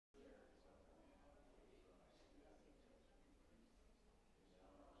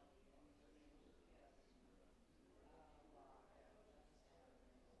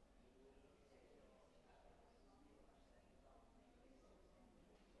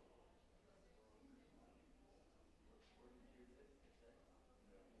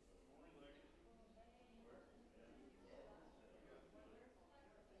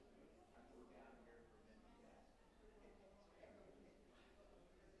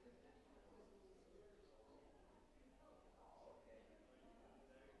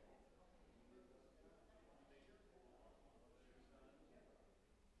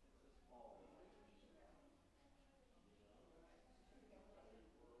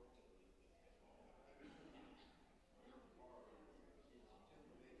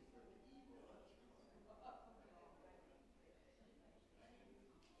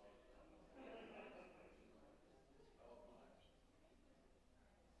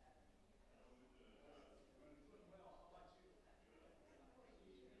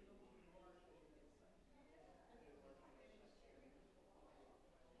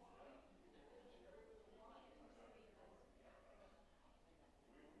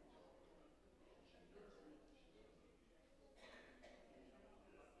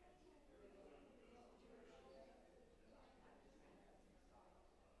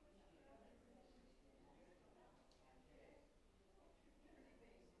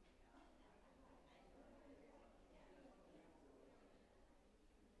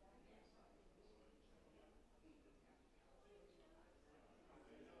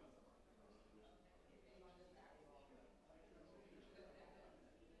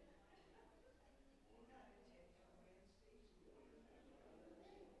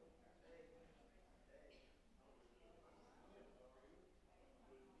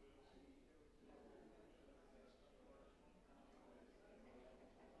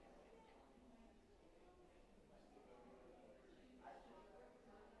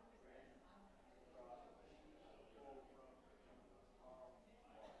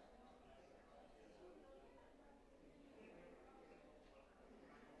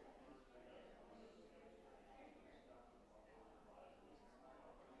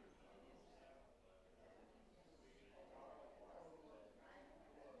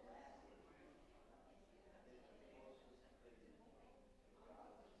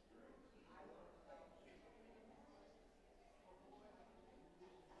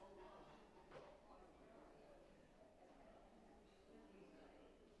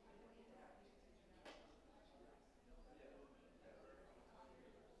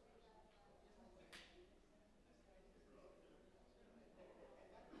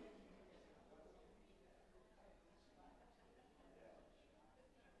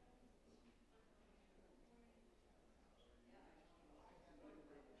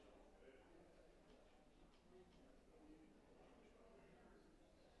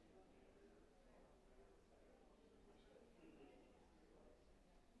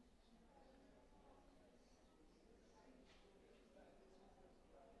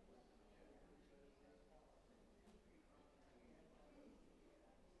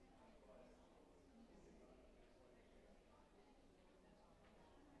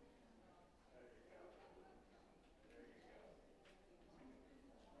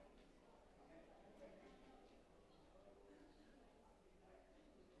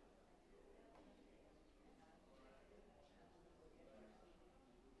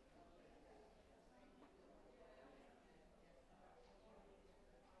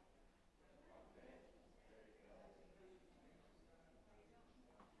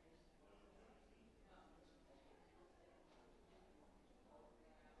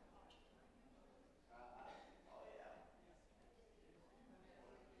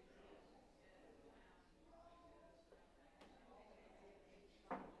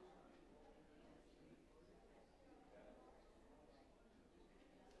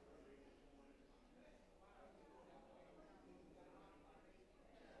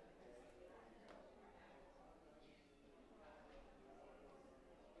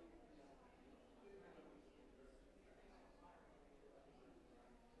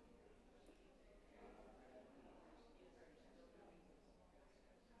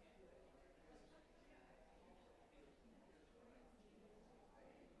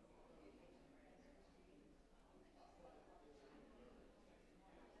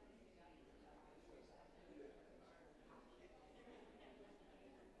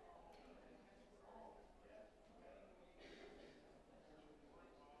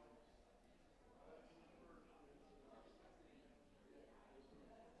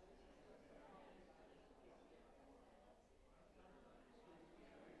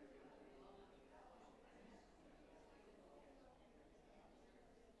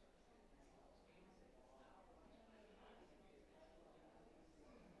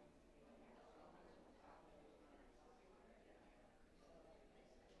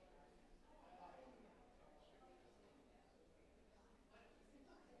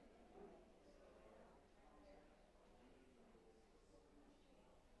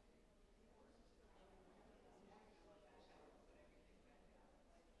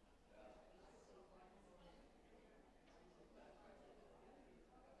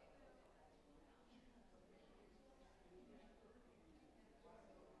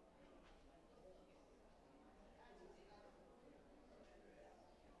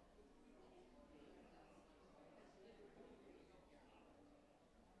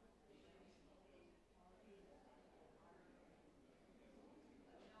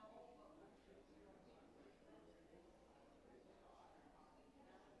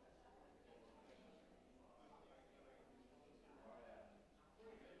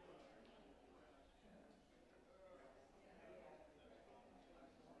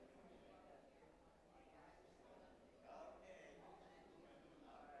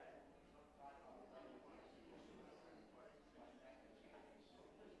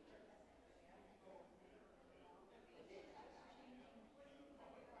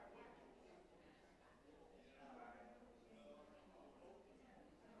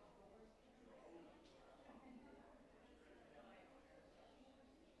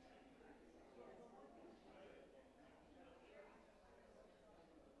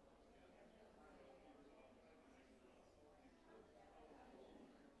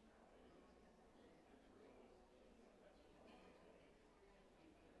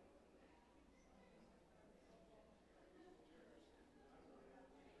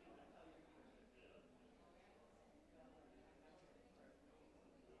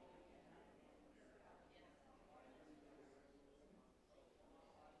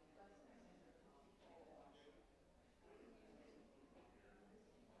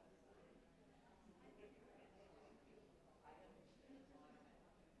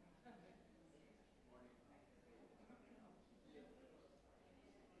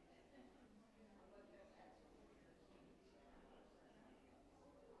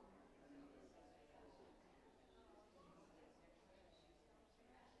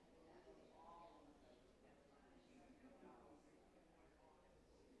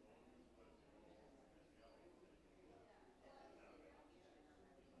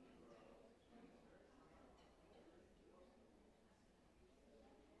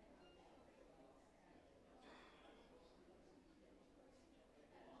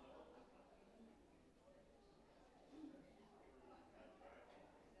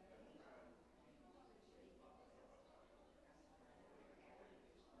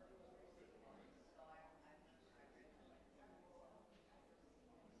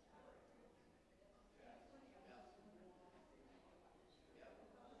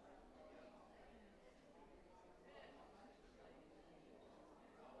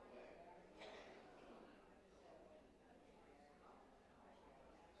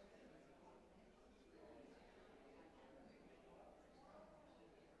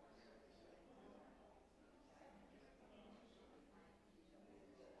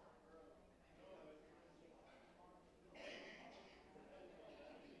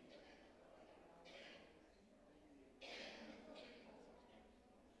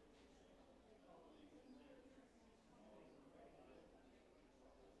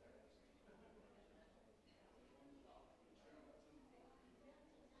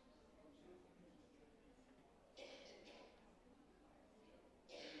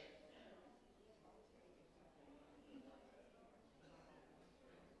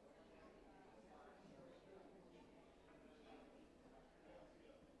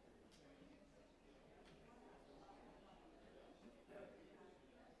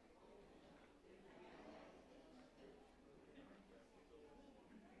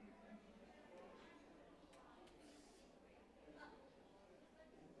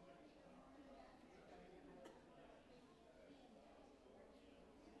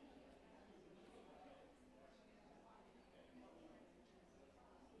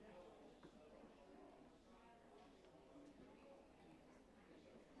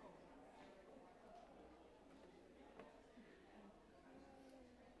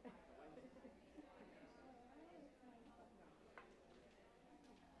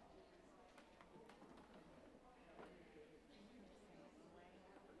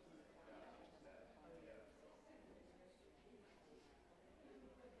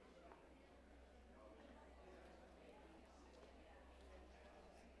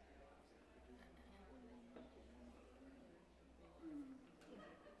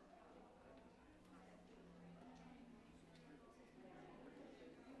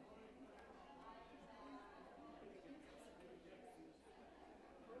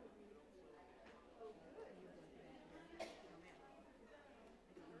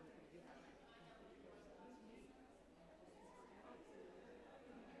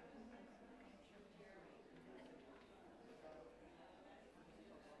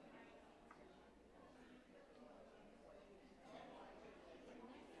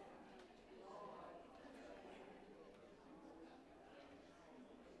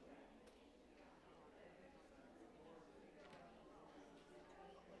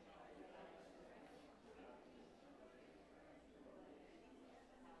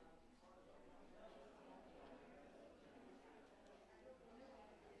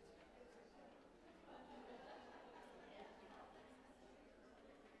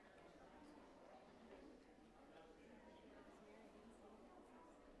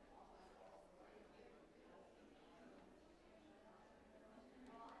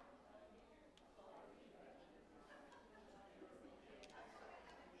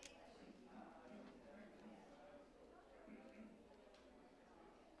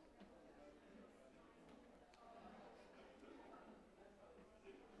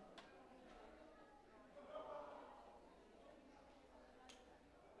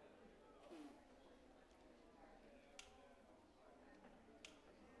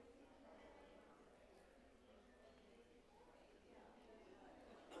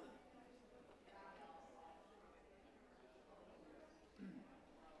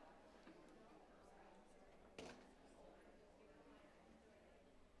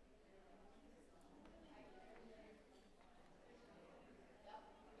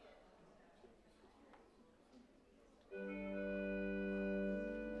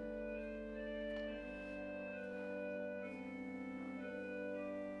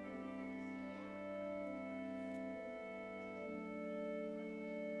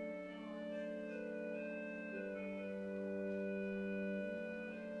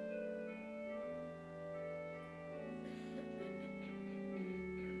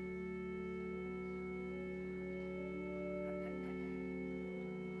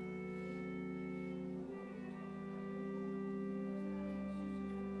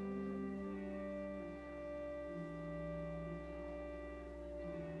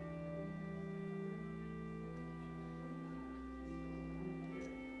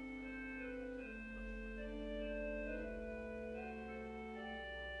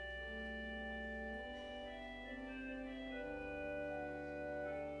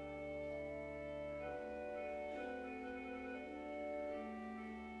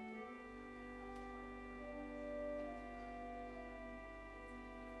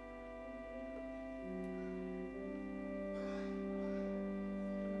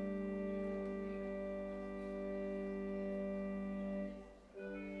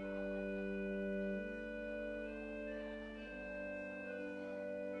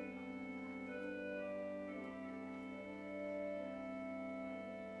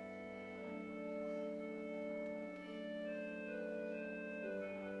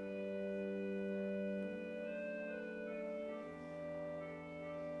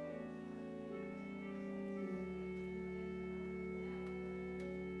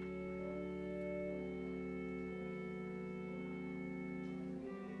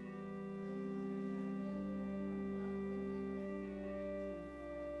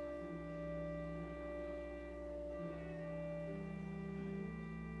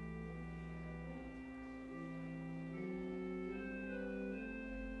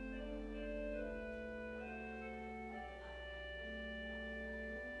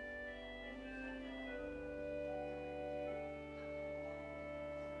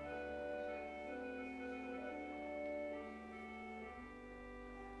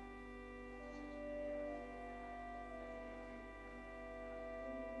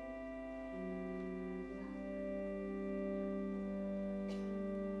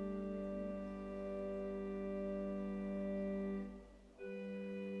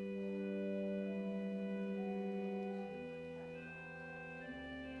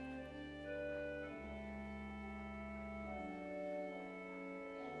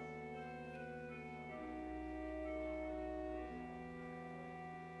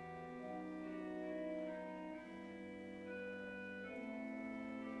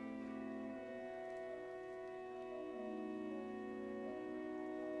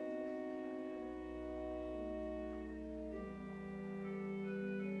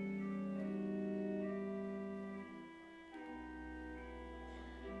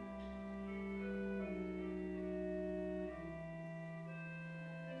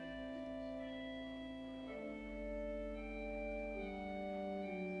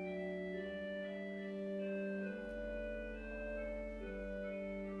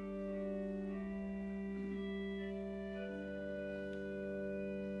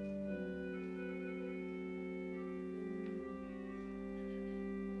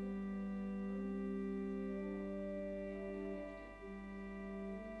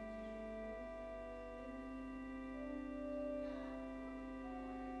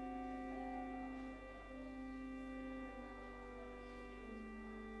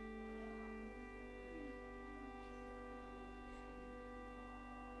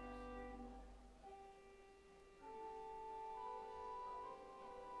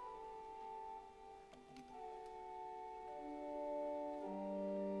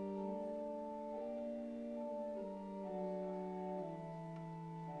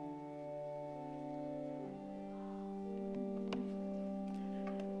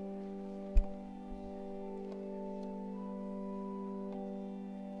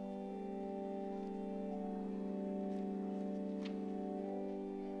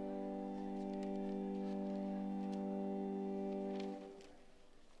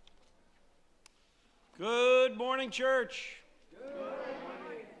morning, church. Good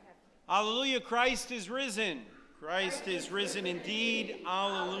morning. Hallelujah, Christ is risen. Christ is risen indeed.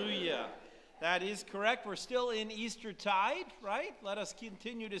 Hallelujah. That is correct. We're still in Eastertide, right? Let us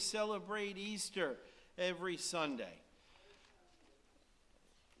continue to celebrate Easter every Sunday.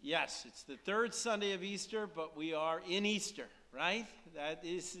 Yes, it's the third Sunday of Easter, but we are in Easter, right? That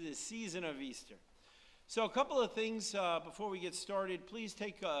is the season of Easter. So a couple of things before we get started. Please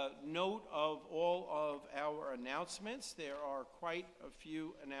take a note of all of our announcements. There are quite a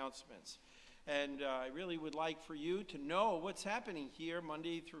few announcements. And I really would like for you to know what's happening here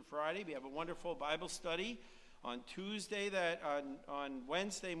Monday through Friday. We have a wonderful Bible study on Tuesday, on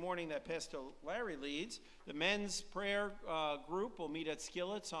Wednesday morning that Pastor Larry leads. The men's prayer group will meet at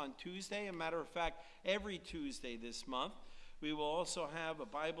Skillets on Tuesday. As a matter of fact, every Tuesday this month. We will also have a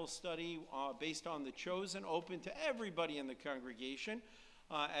Bible study based on The Chosen, open to everybody in the congregation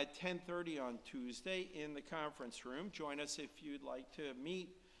at 10:30 on Tuesday in the conference room. Join us if you'd like to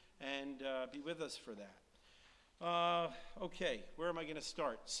meet and be with us for that. Okay, where am I going to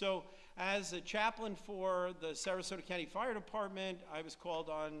start? So as a chaplain for the Sarasota County Fire Department, I was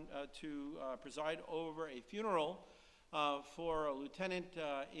called on to preside over a funeral for a lieutenant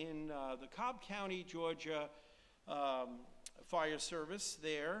in the Cobb County, Georgia Fire Service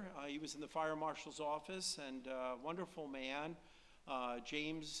there. He was in the fire marshal's office, and wonderful man,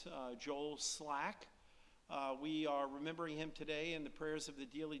 James Joel Slack. We are remembering him today in the prayers of the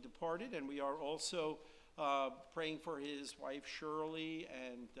dearly departed, and we are also praying for his wife Shirley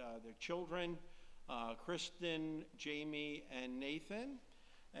and their children, Kristen, Jamie, and Nathan,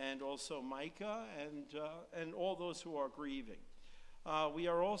 and also Micah, and all those who are grieving. We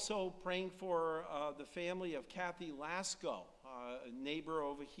are also praying for the family of Kathy Lasko, a neighbor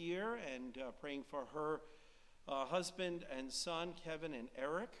over here, and praying for her husband and son, Kevin and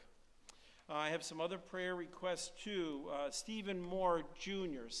Eric. I have some other prayer requests too. Stephen Moore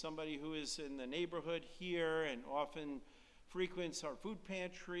Jr., somebody who is in the neighborhood here and often frequents our food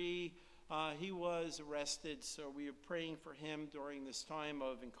pantry. He was arrested, so we are praying for him during this time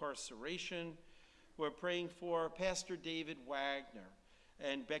of incarceration. We're praying for Pastor David Wagner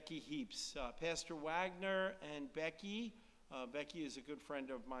and Becky Heaps. Pastor Wagner and Becky is a good friend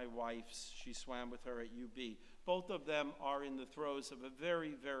of my wife's. She swam with her at UB. Both of them are in the throes of a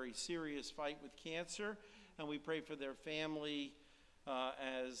very, very serious fight with cancer, and we pray for their family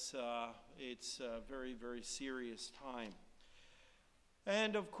as it's a very, very serious time.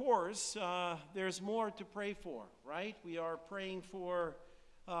 And of course, there's more to pray for, right? We are praying for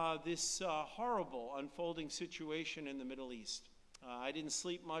this horrible unfolding situation in the Middle East. I didn't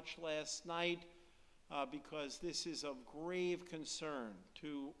sleep much last night because this is of grave concern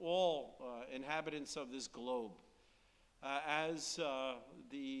to all inhabitants of this globe. As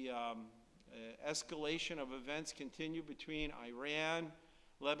the escalation of events continue between Iran,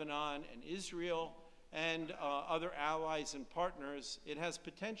 Lebanon, and Israel, and other allies and partners, it has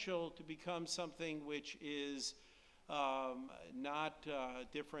potential to become something which is not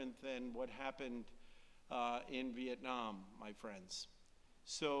different than what happened in Vietnam, my friends.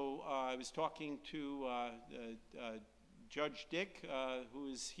 So I was talking to Judge Dick, who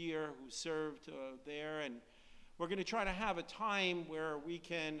is here, who served there, and we're going to try to have a time where we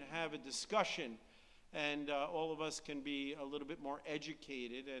can have a discussion and all of us can be a little bit more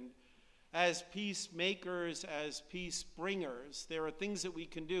educated. And as peacemakers, as peace bringers, there are things that we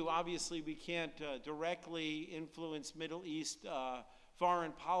can do. Obviously, we can't directly influence Middle East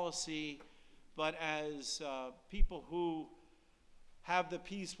foreign policy, but as people who have the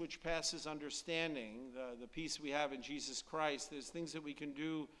peace which passes understanding, the peace we have in Jesus Christ, there's things that we can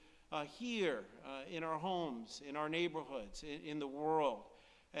do here, in our homes, in our neighborhoods, in the world.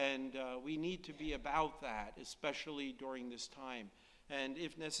 And we need to be about that, especially during this time. And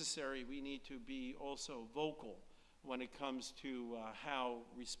if necessary, we need to be also vocal when it comes to how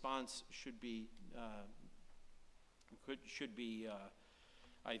response should be,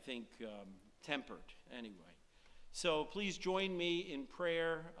 I think, tempered anyway. So please join me in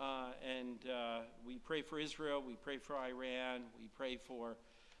prayer, and we pray for Israel, we pray for Iran, we pray for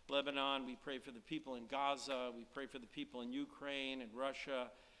Lebanon, we pray for the people in Gaza, we pray for the people in Ukraine and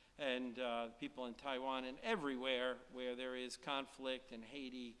Russia, and people in Taiwan, and everywhere where there is conflict, in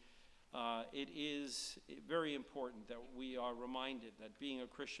Haiti. It is very important that we are reminded that being a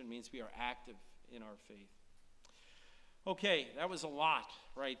Christian means we are active in our faith. Okay, that was a lot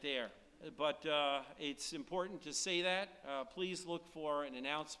right there. But it's important to say that. Please look for an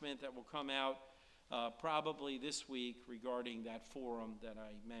announcement that will come out probably this week regarding that forum that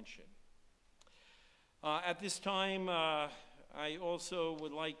I mentioned. At this time, I also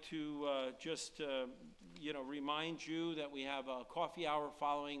would like to just remind you that we have a coffee hour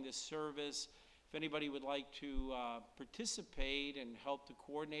following this service. If anybody would like to participate and help to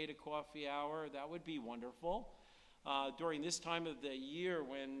coordinate a coffee hour, that would be wonderful. During this time of the year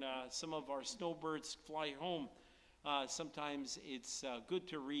when some of our snowbirds fly home, sometimes it's good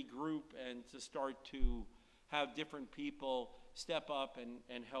to regroup and to start to have different people step up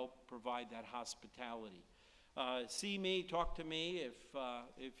and help provide that hospitality. See me, talk to me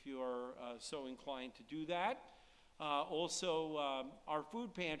if you're so inclined to do that. Also, our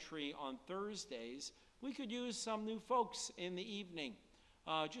food pantry on Thursdays, we could use some new folks in the evening,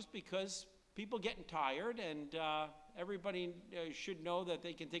 just because people getting tired, and everybody should know that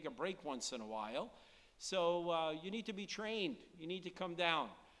they can take a break once in a while. So you need to be trained. You need to come down.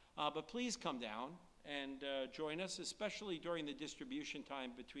 But please come down and join us, especially during the distribution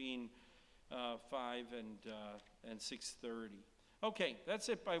time between 5 and 6:30. Okay, that's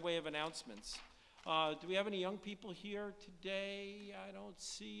it by way of announcements. Do we have any young people here today? I don't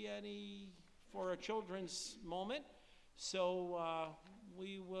see any for a children's moment. So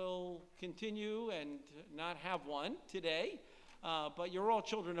we will continue and not have one today. But you're all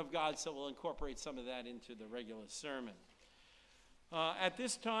children of God, so we'll incorporate some of that into the regular sermon. At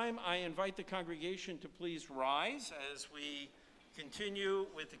this time, I invite the congregation to please rise as we continue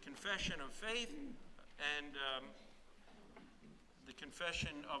with the confession of faith and the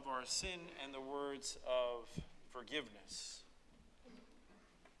confession of our sin and the words of forgiveness.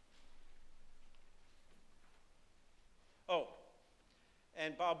 Oh,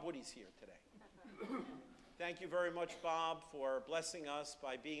 and Bob Woody's here today. Thank you very much, Bob, for blessing us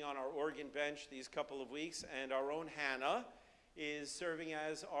by being on our organ bench these couple of weeks, and our own Hannah is serving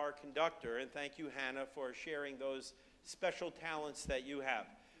as our conductor, and thank you, Hannah, for sharing those special talents that you have.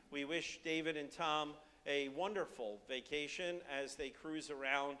 We wish David and Tom a wonderful vacation as they cruise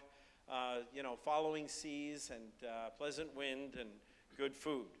around, following seas and pleasant wind and good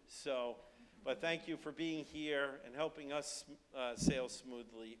food. But thank you for being here and helping us sail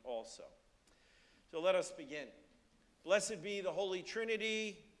smoothly also. So let us begin. Blessed be the Holy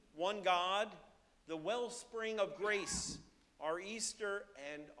Trinity, one God, the wellspring of grace, our Easter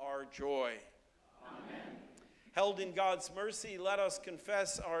and our joy. Amen. Held in God's mercy, let us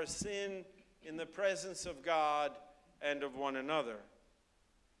confess our sin in the presence of God and of one another.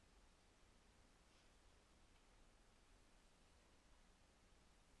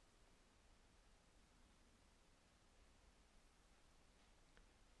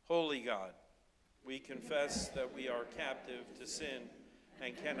 Holy God, we confess that we are captive to sin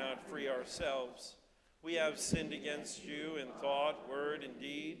and cannot free ourselves. We have sinned against you in thought, word, and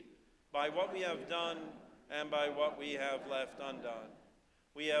deed, by what we have done and by what we have left undone.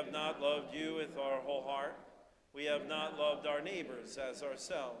 We have not loved you with our whole heart. We have not loved our neighbors as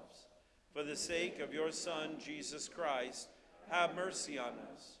ourselves. For the sake of your Son, Jesus Christ, have mercy on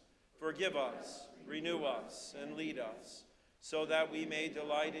us. Forgive us, renew us, and lead us, so that we may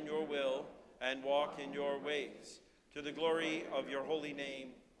delight in your will and walk in your ways. To the glory of your holy name,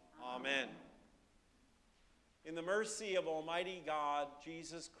 amen. In the mercy of Almighty God,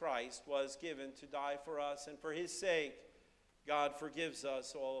 Jesus Christ was given to die for us, and for his sake, God forgives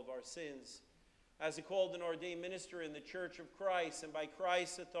us all of our sins. As a called and ordained minister in the Church of Christ, and by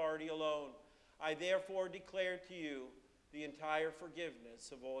Christ's authority alone, I therefore declare to you the entire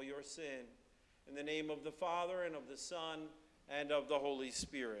forgiveness of all your sin. In the name of the Father, and of the Son, and of the Holy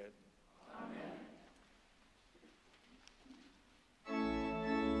Spirit. Amen.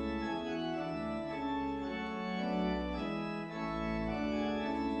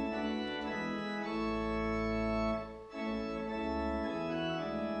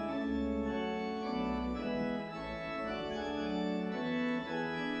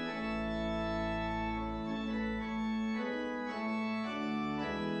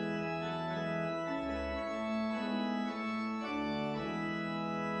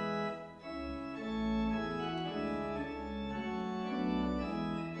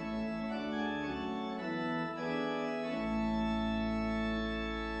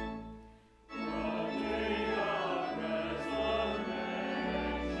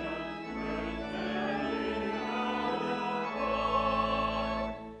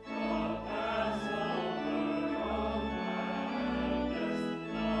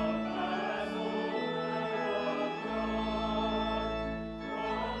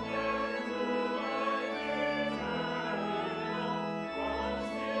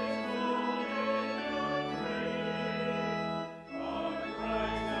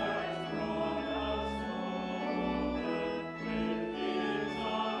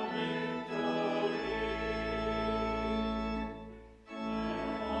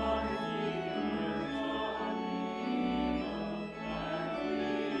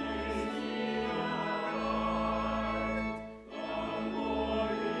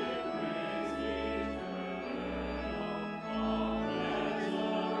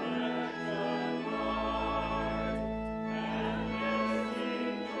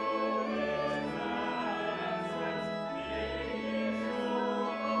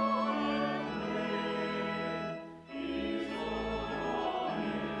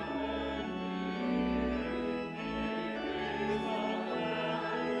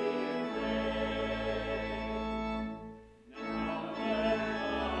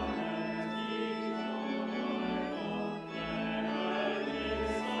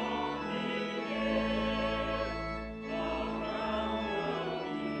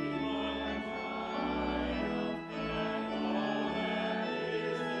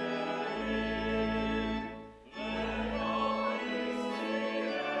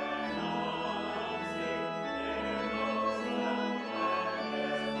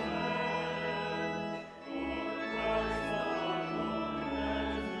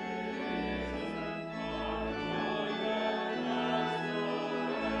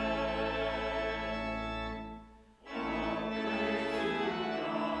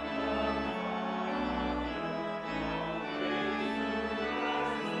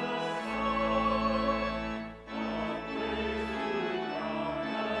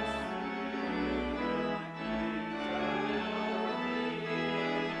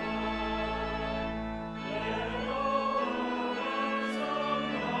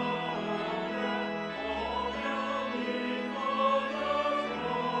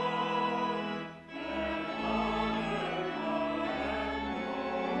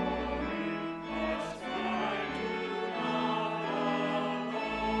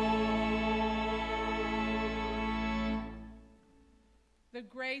 the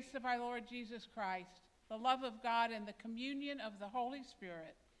grace of our Lord Jesus Christ, the love of God, and the communion of the Holy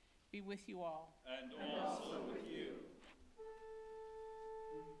Spirit be with you all. And also with you.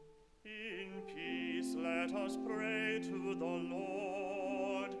 In peace let us pray to the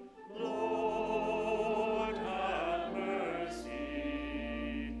Lord. Lord, have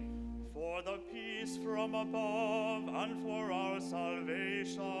mercy. For the peace from above and for our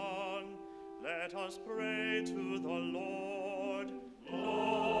salvation, let us pray to the Lord.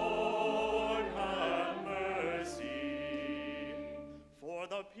 Lord, have mercy. For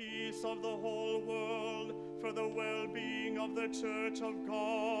the peace of the whole world, for the well-being of the Church of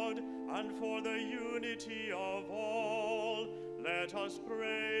God, and for the unity of all, let us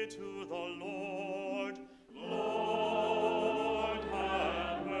pray to the Lord. Lord,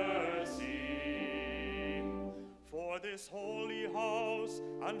 have mercy. For this holy house,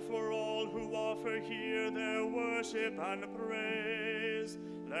 and for all who offer here their worship and praise,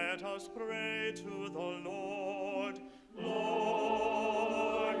 let us pray to the Lord.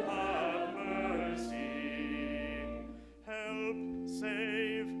 Lord, have mercy. Help,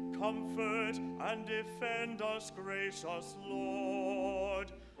 save, comfort, and defend us, gracious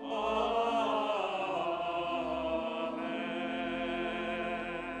Lord. Amen.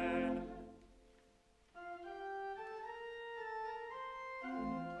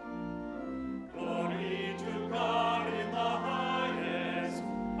 Glory to God in the highest,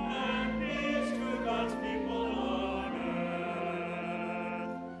 and peace to God's people on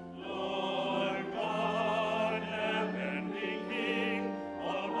earth. Lord God, heavenly King,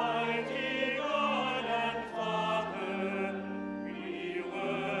 almighty God and Father, we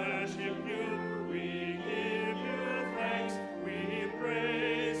worship you, we give you thanks, we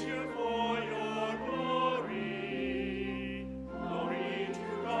praise you for your glory. Glory to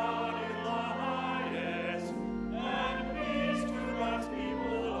God in the highest, and peace to God's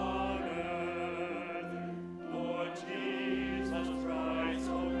people on earth. Lord Jesus Christ,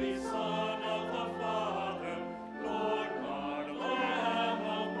 only Son of the Father, Lord God, Lamb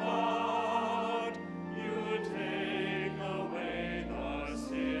of God, you take away the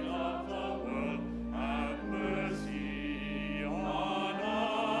sin of the world. Have mercy on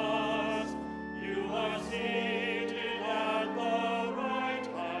us. You are seated at the right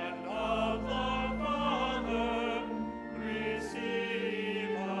hand of the Father.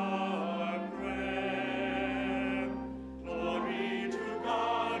 Receive our prayer. Glory to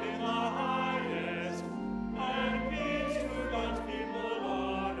God in the highest, and peace to God's people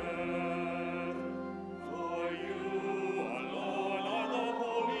on earth. For you alone are the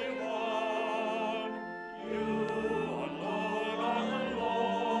Holy One. You alone are the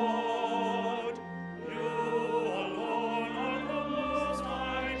Lord. You alone are the Most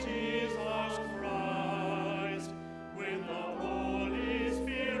High Jesus Christ, with the Holy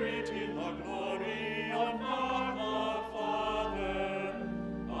Spirit in the glory of God the Father.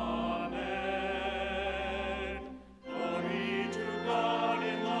 Amen. Glory to God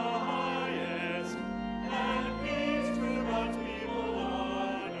in the highest, and peace to God's people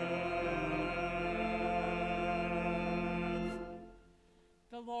on earth.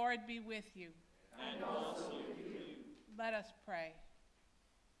 The Lord be with you. And also with you. Let us pray.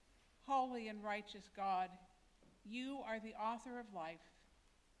 Holy and righteous God, you are the author of life,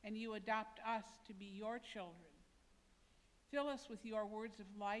 and you adopt us to be your children. Fill us with your words of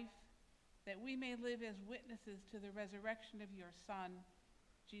life, that we may live as witnesses to the resurrection of your Son,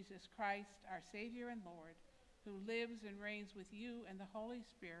 Jesus Christ, our Savior and Lord, who lives and reigns with you and the Holy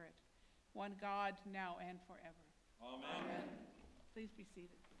Spirit, one God, now and forever. Amen. Please be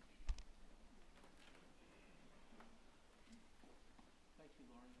seated. Thank you,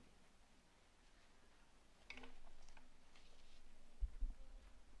 Lauren.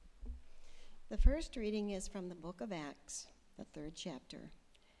 The first reading is from the book of Acts, the 3rd chapter.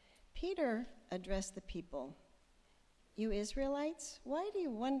 Peter addressed the people. You Israelites, why do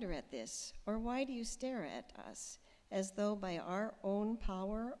you wonder at this, or why do you stare at us, as though by our own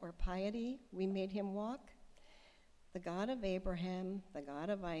power or piety we made him walk? The God of Abraham, the God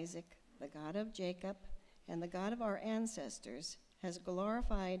of Isaac, the God of Jacob, and the God of our ancestors has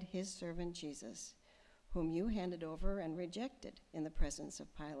glorified his servant Jesus, whom you handed over and rejected in the presence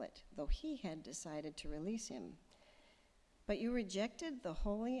of Pilate, though he had decided to release him. But you rejected the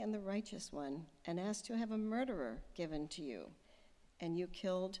holy and the righteous one and asked to have a murderer given to you, and you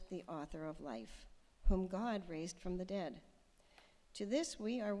killed the author of life, whom God raised from the dead. To this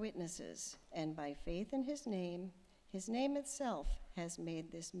we are witnesses, and by faith in his name itself has made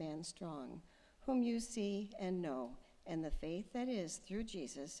this man strong, whom you see and know, and the faith that is through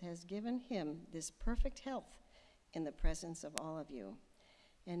Jesus has given him this perfect health in the presence of all of you.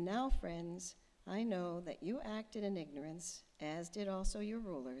 And now, friends, I know that you acted in ignorance, as did also your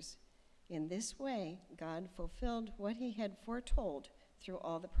rulers. In this way, God fulfilled what he had foretold through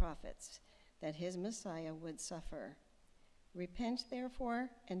all the prophets, that his Messiah would suffer. Repent, therefore,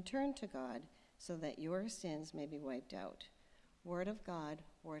 and turn to God, so that your sins may be wiped out. Word of God,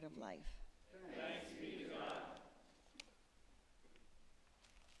 word of life. Thanks be to God.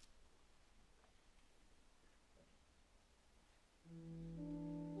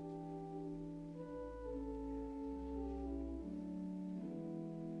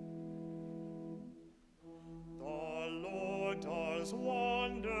 The Lord does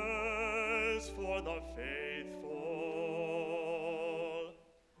wonders for the faithful.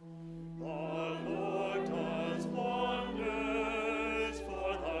 The Lord does wonders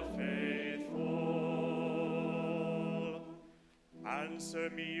for the faithful. Answer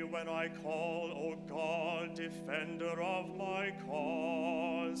me when I call, O God, defender of my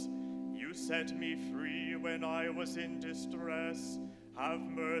cause. You set me free when I was in distress. Have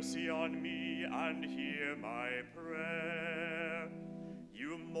mercy on me and hear my prayer.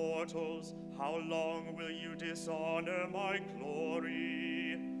 You mortals, how long will you dishonor my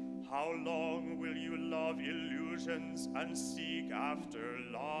glory? How long will you love illusions and seek after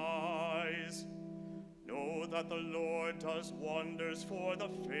lies? Know that the Lord does wonders for the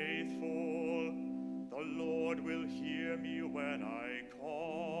faithful. The Lord will hear me when I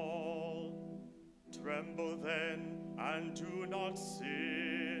call. Tremble then and do not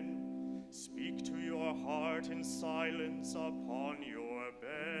sin. Speak to your heart in silence upon your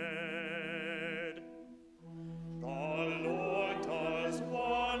bed. The Lord does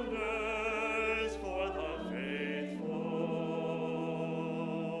wonders for the faithful.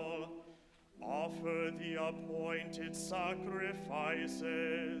 Offer the appointed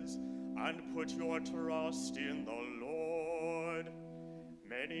sacrifices and put your trust in the Lord.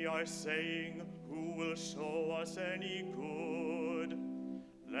 Many are saying, who will show us any good?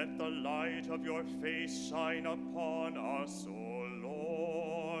 Let the light of your face shine upon us, O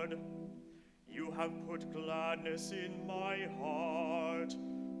Lord. You have put gladness in my heart,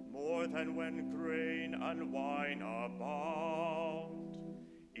 more than when grain and wine abound.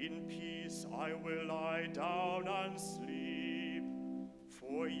 In peace I will lie down and sleep.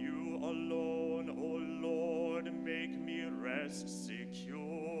 For you alone, O Lord, make me rest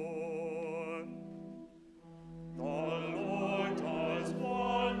secure. The Lord does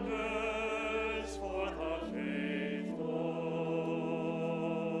wonders for the faithful.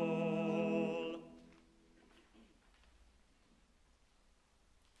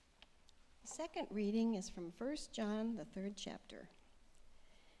 The second reading is from 1 John, the 3rd chapter.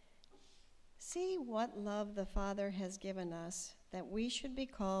 See what love the Father has given us, that we should be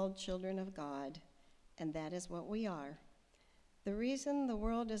called children of God, and that is what we are. The reason the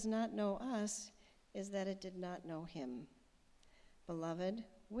world does not know us is that it did not know him. Beloved,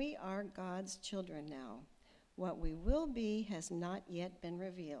 we are God's children now. What we will be has not yet been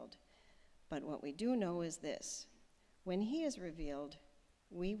revealed. But what we do know is this: when he is revealed,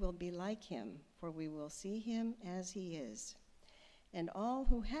 we will be like him, for we will see him as he is. And all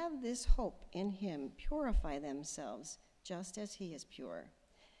who have this hope in him purify themselves just as he is pure.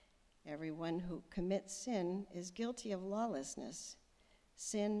 Everyone who commits sin is guilty of lawlessness.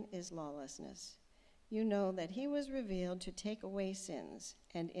 Sin is lawlessness. You know that he was revealed to take away sins,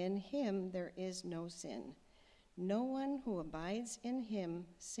 and in him there is no sin. No one who abides in him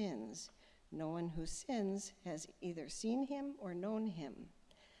sins. No one who sins has either seen him or known him.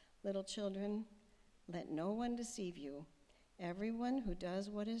 Little children, let no one deceive you. Everyone who does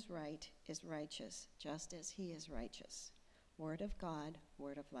what is right is righteous, just as he is righteous. Word of God,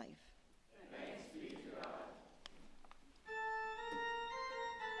 word of life. Thanks be to God.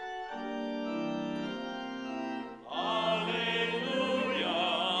 Alleluia,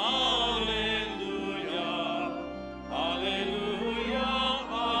 alleluia, alleluia,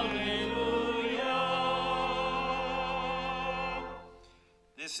 alleluia.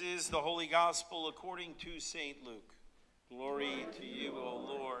 This is the Holy Gospel according to St. Luke. Glory to you, O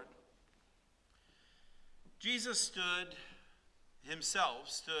Lord. Jesus himself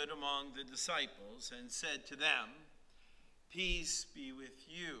stood among the disciples and said to them, "Peace be with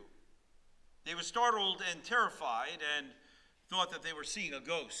you." They were startled and terrified and thought that they were seeing a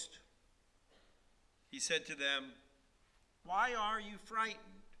ghost. He said to them, "Why are you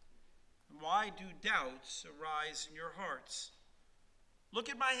frightened? Why do doubts arise in your hearts? Look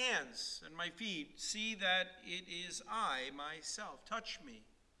at my hands and my feet. See that it is I myself. Touch me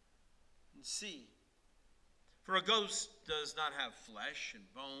and see. For a ghost does not have flesh and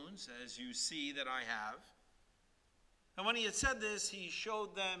bones, as you see that I have. And when he had said this, he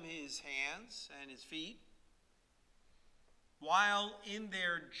showed them his hands and his feet. While in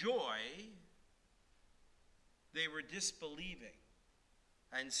their joy, they were disbelieving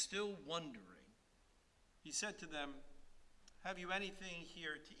and still wondering, he said to them, "Have you anything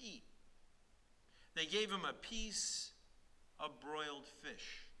here to eat?" They gave him a piece of broiled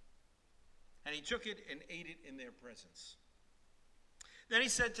fish, and he took it and ate it in their presence. Then he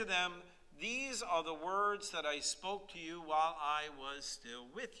said to them, "These are the words that I spoke to you while I was still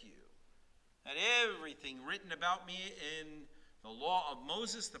with you, that everything written about me in the law of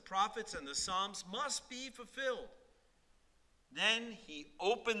Moses, the prophets, and the Psalms must be fulfilled." Then he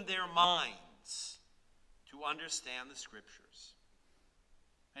opened their minds to understand the scriptures.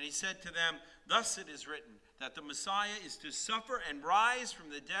 And he said to them, "Thus it is written, that the Messiah is to suffer and rise from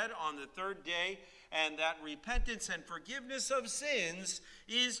the dead on the third day, and that repentance and forgiveness of sins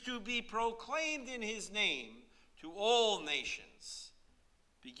is to be proclaimed in his name to all nations,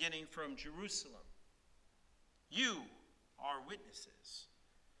 beginning from Jerusalem. You are witnesses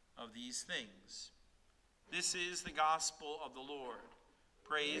of these things. This is the gospel of the Lord.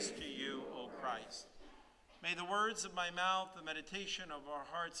 Praise to you, O Christ. May the words of my mouth, the meditation of our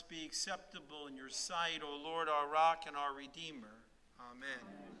hearts be acceptable in your sight, O Lord, our rock and our redeemer.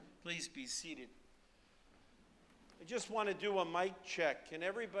 Amen. Please be seated. I just want to do a mic check. Can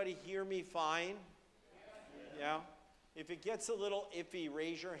everybody hear me fine? Yeah? If it gets a little iffy,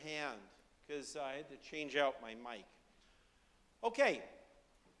 raise your hand, because I had to change out my mic. Okay,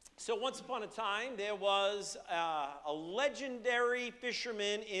 so once upon a time, there was a legendary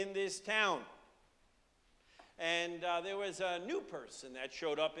fisherman in this town. And there was a new person that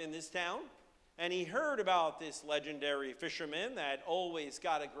showed up in this town, and he heard about this legendary fisherman that always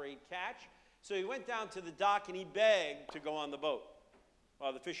got a great catch. So he went down to the dock and he begged to go on the boat.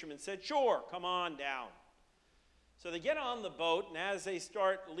 Well, the fisherman said, "Sure, come on down." So they get on the boat, and as they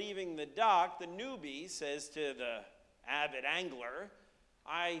start leaving the dock, the newbie says to the avid angler,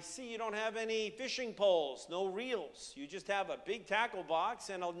 "I see you don't have any fishing poles, no reels. You just have a big tackle box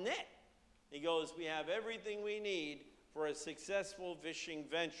and a net." He goes, "We have everything we need for a successful fishing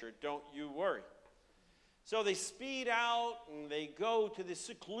venture. Don't you worry." So they speed out and they go to the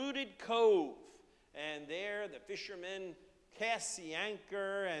secluded cove. And there the fishermen cast the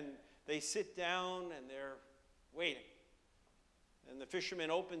anchor and they sit down and they're waiting. And the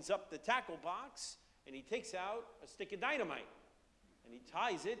fisherman opens up the tackle box and he takes out a stick of dynamite. And he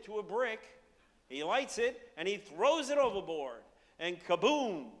ties it to a brick. He lights it and he throws it overboard. And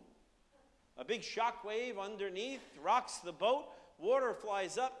kaboom! A big shock wave underneath rocks the boat, water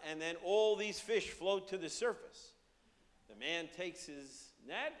flies up, and then all these fish float to the surface. The man takes his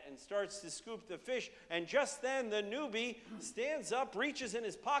net and starts to scoop the fish, and just then the newbie stands up, reaches in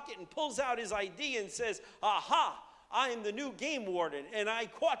his pocket, and pulls out his ID and says, "Aha, I'm the new game warden, and I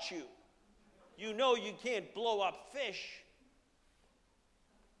caught you. You know you can't blow up fish."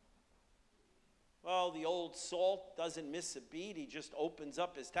 Well, the old salt doesn't miss a beat. He just opens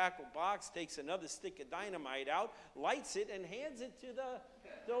up his tackle box, takes another stick of dynamite out, lights it, and hands it to the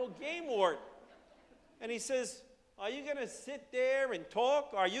old game warden. And he says, "Are you going to sit there and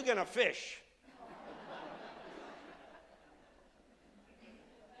talk, or are you going to fish?"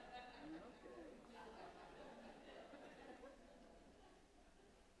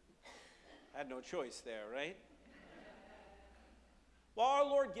 Had no choice there, right? Well, our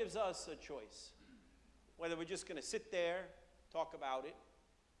Lord gives us a choice. Whether we're just going to sit there, talk about it,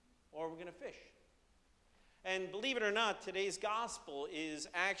 or we're going to fish. And believe it or not, today's gospel is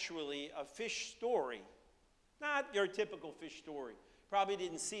actually a fish story. Not your typical fish story. Probably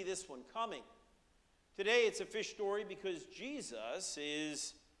didn't see this one coming. Today it's a fish story because Jesus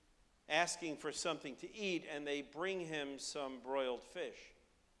is asking for something to eat, and they bring him some broiled fish.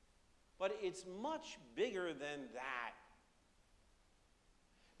 But it's much bigger than that.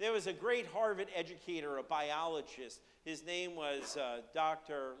 There was a great Harvard educator, a biologist. His name was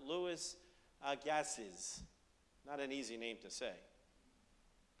Dr. Louis Agassiz. Not an easy name to say.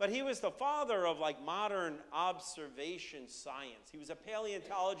 But he was the father of modern observation science. He was a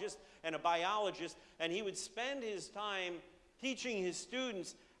paleontologist and a biologist, and he would spend his time teaching his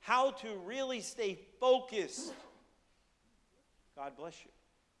students how to really stay focused. God bless you.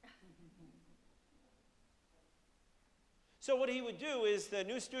 So what he would do is the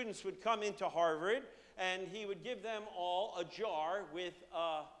new students would come into Harvard, and he would give them all a jar with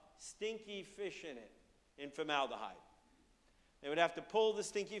a stinky fish in it, in formaldehyde. They would have to pull the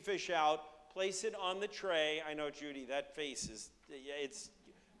stinky fish out, place it on the tray. I know, Judy, that face is,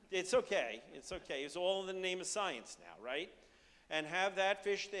 it's okay. It's okay. It's all in the name of science now, right? And have that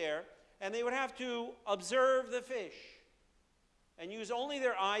fish there. And they would have to observe the fish and use only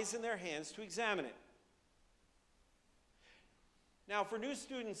their eyes and their hands to examine it. Now, for new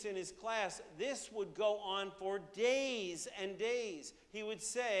students in his class, this would go on for days and days. He would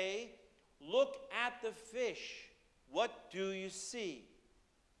say, "Look at the fish. What do you see?"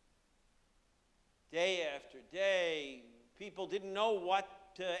 Day after day, people didn't know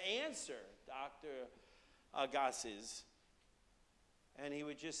what to answer Dr. Agassiz. And he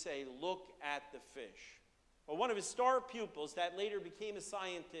would just say, "Look at the fish." Well, one of his star pupils that later became a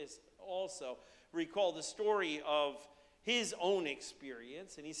scientist also recalled the story of his own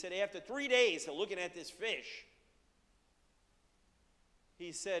experience. And he said after 3 days of looking at this fish,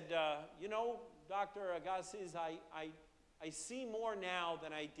 he said, Dr. Agassiz, I see more now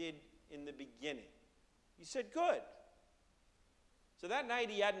than I did in the beginning. He said, "Good." So that night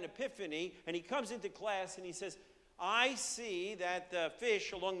he had an epiphany, and he comes into class and he says, "I see that the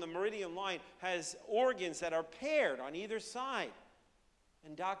fish along the meridian line has organs that are paired on either side."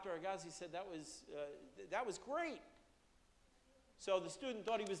 And Dr. Agassiz said that was great. So the student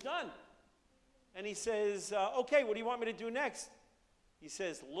thought he was done. And he says, "Okay, what do you want me to do next?" He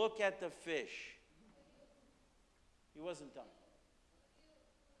says, "Look at the fish." He wasn't done.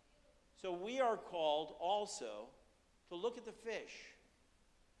 So we are called also to look at the fish.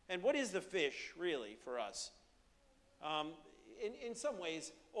 And what is the fish, really, for us? In some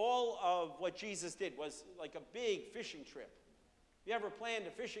ways, all of what Jesus did was like a big fishing trip. You ever planned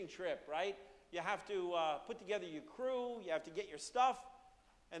a fishing trip, right? You have to put together your crew, you have to get your stuff,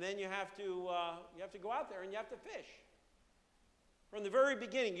 and then you have to go out there and you have to fish. From the very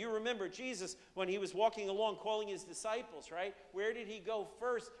beginning, you remember Jesus when he was walking along calling his disciples, right? Where did he go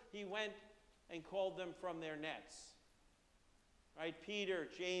first? He went and called them from their nets. Right? Peter,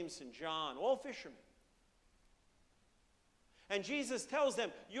 James, and John, all fishermen. And Jesus tells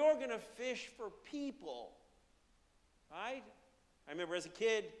them, "You're going to fish for people." Right? I remember as a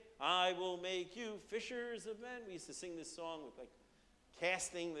kid, "I will make you fishers of men." We used to sing this song with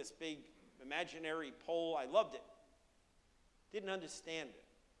casting this big imaginary pole. I loved it. Didn't understand it.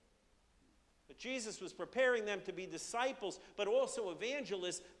 But Jesus was preparing them to be disciples, but also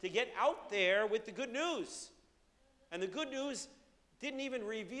evangelists to get out there with the good news. And the good news didn't even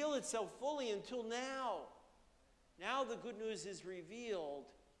reveal itself fully until now. Now the good news is revealed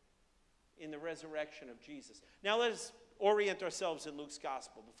in the resurrection of Jesus. Now let's orient ourselves in Luke's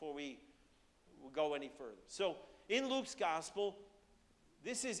gospel before we go any further. So in Luke's gospel,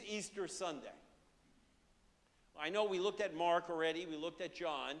 this is Easter Sunday. I know we looked at Mark already, we looked at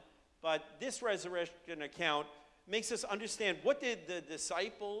John, but this resurrection account makes us understand what did the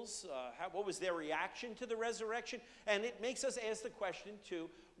disciples, what was their reaction to the resurrection, and it makes us ask the question too,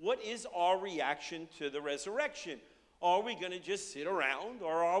 what is our reaction to the resurrection? Are we going to just sit around,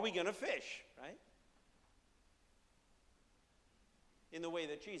 or are we going to fish, right? In the way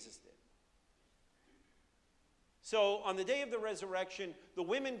that Jesus did. So on the day of the resurrection, the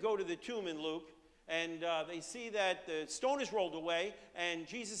women go to the tomb in Luke, and they see that the stone is rolled away, and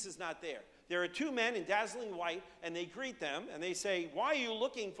Jesus is not there. There are two men in dazzling white, and they greet them, and they say, "Why are you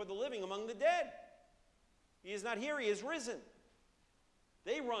looking for the living among the dead? He is not here, he is risen."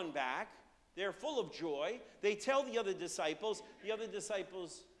 They run back. They're full of joy. They tell the other disciples. The other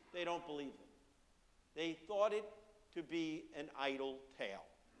disciples, they don't believe them. They thought it to be an idle tale.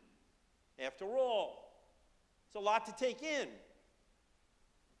 After all, it's a lot to take in.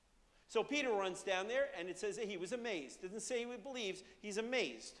 So Peter runs down there, and it says that he was amazed. It doesn't say he believes, he's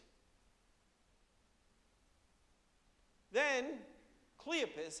amazed. Then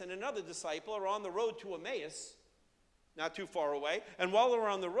Cleopas and another disciple are on the road to Emmaus, not too far away, and while they're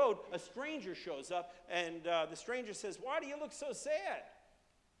on the road, a stranger shows up, and the stranger says, "Why do you look so sad?"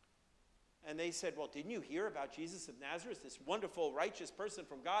 And they said, "Well, didn't you hear about Jesus of Nazareth, this wonderful, righteous person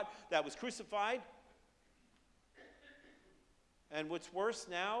from God that was crucified? And what's worse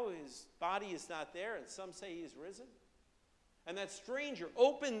now, his body is not there, and some say he is risen." And that stranger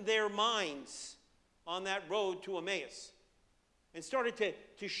opened their minds on that road to Emmaus and started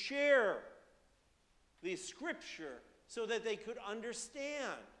to share the scripture so that they could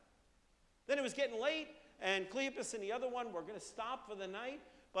understand. Then it was getting late, and Cleopas and the other one were going to stop for the night,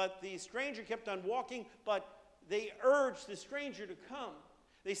 but the stranger kept on walking, but they urged the stranger to come.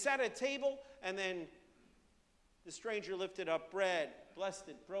 They sat at a table, and then the stranger lifted up bread, blessed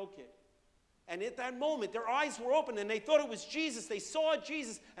it, broke it. And at that moment, their eyes were open, and they thought it was Jesus. They saw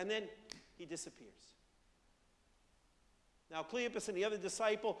Jesus, and then he disappears. Now, Cleopas and the other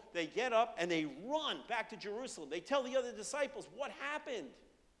disciple, they get up, and they run back to Jerusalem. They tell the other disciples what happened.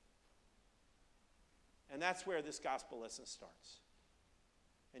 And that's where this gospel lesson starts.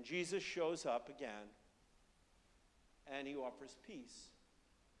 And Jesus shows up again, and he offers peace.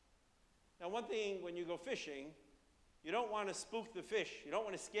 Now, one thing when you go fishing, you don't want to spook the fish. You don't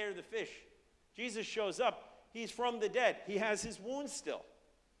want to scare the fish. Jesus shows up. He's from the dead. He has his wounds still.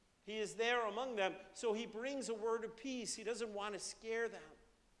 He is there among them, so he brings a word of peace. He doesn't want to scare them.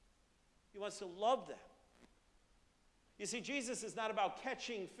 He wants to love them. You see, Jesus is not about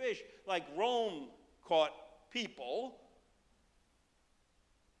catching fish like Rome caught people.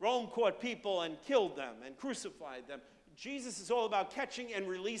 Rome caught people and killed them and crucified them. Jesus is all about catching and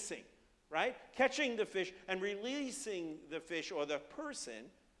releasing, right? Catching the fish and releasing the fish or the person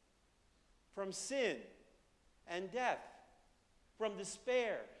from sin and death, from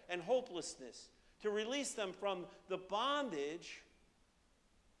despair and hopelessness, to release them from the bondage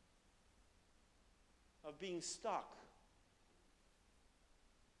of being stuck.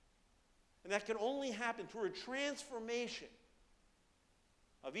 And that can only happen through a transformation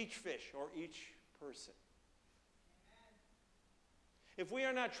of each fish or each person. If we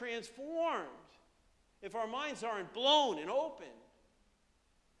are not transformed, if our minds aren't blown and open,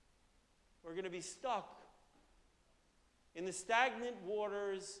 we're going to be stuck in the stagnant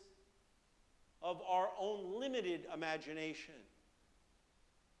waters of our own limited imagination,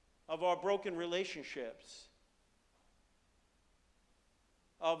 of our broken relationships,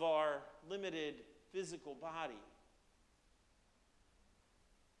 of our limited physical body,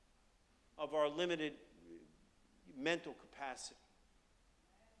 of our limited mental capacity.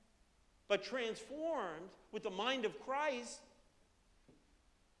 But transformed with the mind of Christ,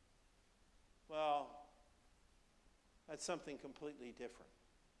 well, that's something completely different.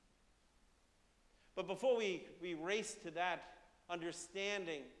 But before we race to that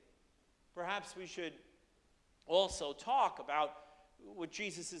understanding, perhaps we should also talk about what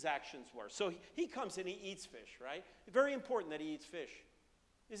Jesus' actions were. So he comes and he eats fish, right? Very important that he eats fish.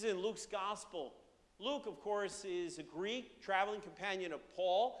 This is in Luke's gospel. Luke, of course, is a Greek traveling companion of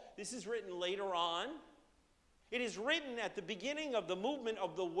Paul. This is written later on. It is written at the beginning of the movement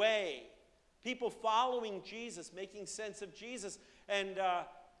of the Way. People following Jesus, making sense of Jesus. And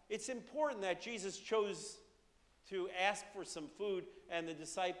it's important that Jesus chose to ask for some food, and the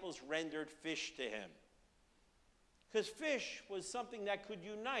disciples rendered fish to him. Because fish was something that could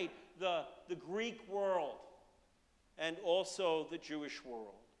unite the Greek world and also the Jewish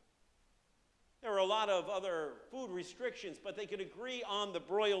world. There were a lot of other food restrictions, but they could agree on the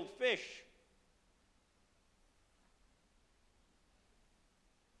broiled fish.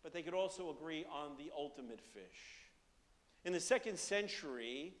 But they could also agree on the ultimate fish. In the 2nd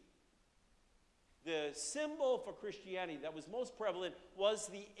century, the symbol for Christianity that was most prevalent was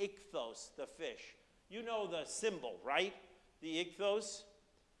the ichthos, the fish. You know the symbol, right? The ichthos.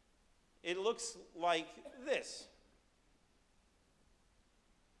 It looks like this.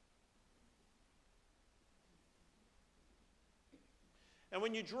 And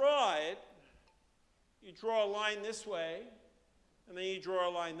when you draw it, you draw a line this way, and then you draw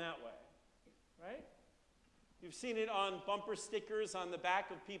a line that way, right? You've seen it on bumper stickers on the back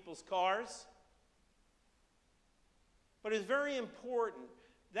of people's cars. But it's very important.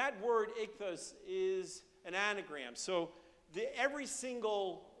 That word ichthos is an anagram. So every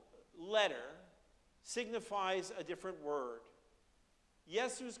single letter signifies a different word.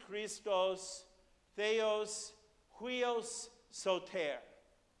 Jesus Christos, Theos, Huios, Soter.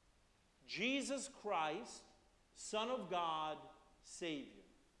 Jesus Christ, Son of God, Savior.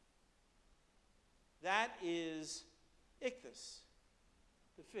 That is ichthus,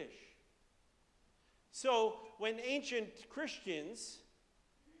 the fish. So when ancient Christians,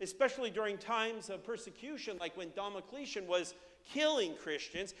 especially during times of persecution, like when Diocletian was killing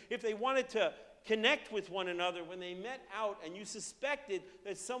Christians, if they wanted to connect with one another, when they met out and you suspected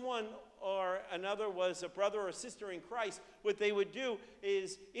that someone or another was a brother or sister in Christ, what they would do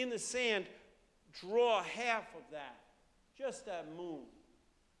is in the sand draw half of that, just that moon.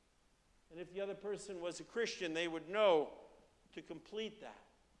 And if the other person was a Christian, they would know to complete that.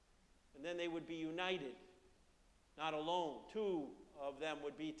 And then they would be united, not alone. Two of them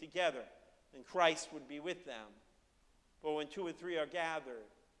would be together, and Christ would be with them. But when 2 or 3 are gathered,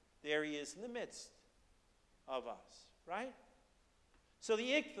 there he is in the midst of us, right? So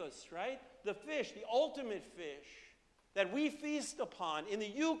the ichthus, right? The fish, the ultimate fish that we feast upon in the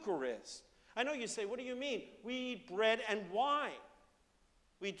Eucharist. I know you say, what do you mean? We eat bread and wine.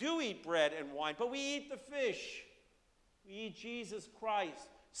 We do eat bread and wine, but we eat the fish. We eat Jesus Christ,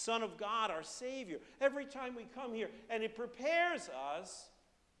 Son of God, our Savior, every time we come here. And it prepares us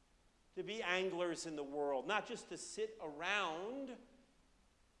to be anglers in the world, not just to sit around,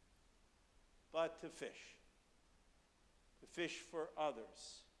 but to fish for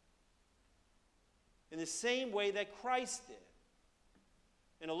others. in the same way that Christ did,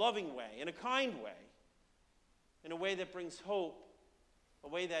 in a loving way, in a kind way, in a way that brings hope, a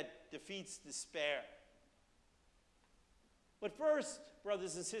way that defeats despair. But first,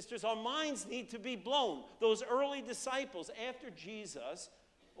 brothers and sisters, our minds need to be blown. Those early disciples, after Jesus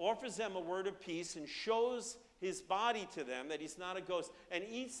offers them a word of peace and shows his body to them, that he's not a ghost, and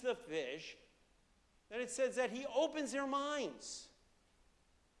eats the fish, then it says that he opens their minds.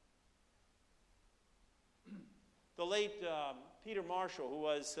 The late Peter Marshall, who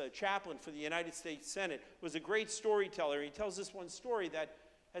was chaplain for the United States Senate, was a great storyteller. He tells this one story that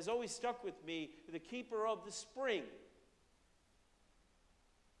has always stuck with me, the keeper of the spring.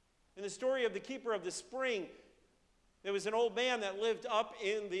 In the story of the keeper of the spring, there was an old man that lived up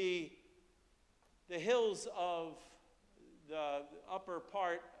in the hills of the upper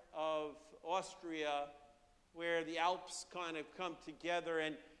part of Austria, where the Alps kind of come together,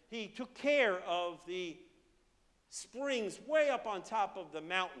 and he took care of the springs way up on top of the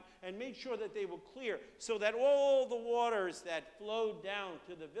mountain and made sure that they were clear so that all the waters that flowed down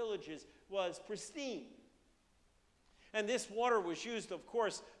to the villages was pristine. And this water was used, of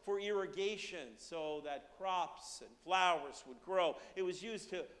course, for irrigation so that crops and flowers would grow. It was used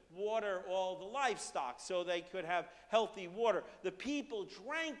to water all the livestock so they could have healthy water. The people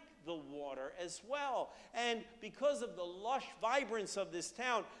drank the water as well. And because of the lush vibrance of this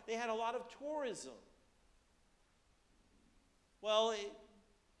town, they had a lot of tourism. Well, it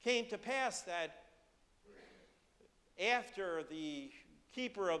came to pass that after the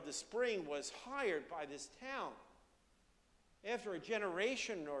keeper of the spring was hired by this town, after a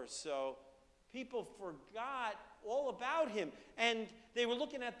generation or so, people forgot all about him. And they were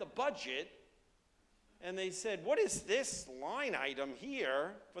looking at the budget, and they said, what is this line item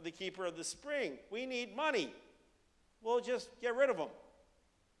here for the keeper of the spring? We need money. We'll just get rid of him.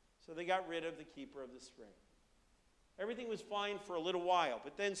 So they got rid of the keeper of the spring. Everything was fine for a little while,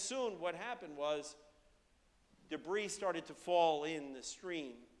 but then soon what happened was debris started to fall in the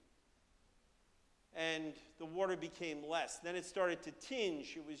stream, and the water became less. Then it started to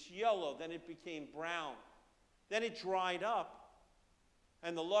tinge. It was yellow. Then it became brown. Then it dried up,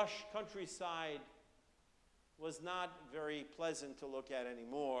 and the lush countryside was not very pleasant to look at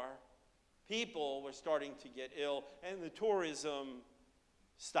anymore. People were starting to get ill, and the tourism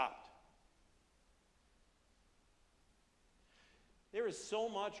stopped. There is so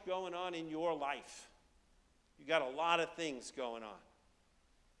much going on in your life. You got a lot of things going on.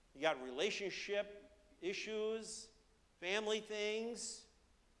 You got relationship issues, family things.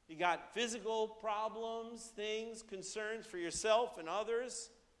 You got physical problems, things, concerns for yourself and others.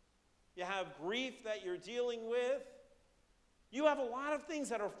 You have grief that you're dealing with. You have a lot of things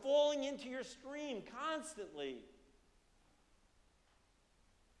that are falling into your stream constantly.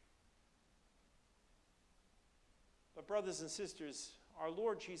 But brothers and sisters, our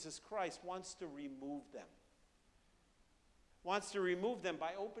Lord Jesus Christ wants to remove them. Wants to remove them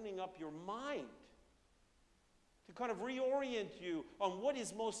by opening up your mind to kind of reorient you on what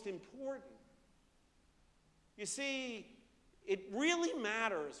is most important. You see, it really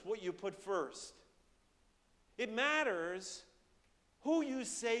matters what you put first. It matters who you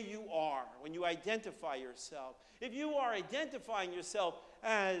say you are when you identify yourself. If you are identifying yourself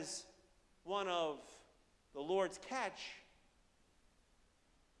as one of the Lord's catch,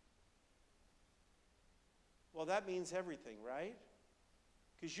 well, that means everything, right?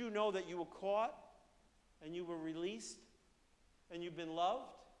 Because you know that you were caught, and you were released, and you've been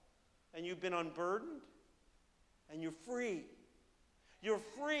loved, and you've been unburdened, and you're free. You're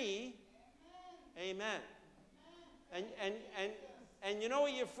free. Amen. And you know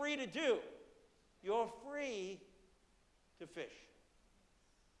what you're free to do? You're free to fish.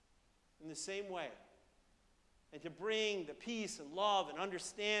 In the same way. And to bring the peace and love and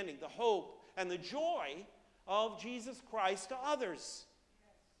understanding, the hope and the joy of Jesus Christ to others.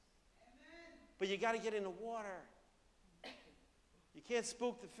 But you got to get in the water. You can't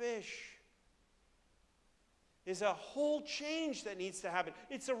spook the fish. There's a whole change that needs to happen.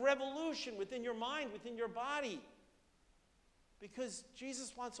 It's a revolution within your mind, within your body. Because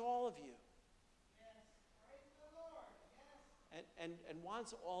Jesus wants all of you. Yes. Praise the Lord. Yes. And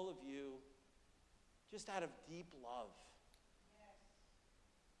wants all of you just out of deep love. Yes.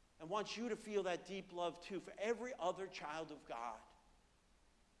 And wants you to feel that deep love too for every other child of God.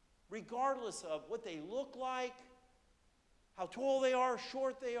 Regardless of what they look like, how tall they are,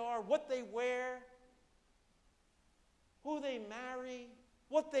 short they are, what they wear, who they marry,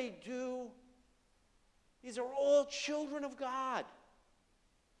 what they do. These are all children of God.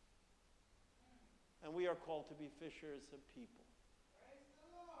 And we are called to be fishers of people. Praise the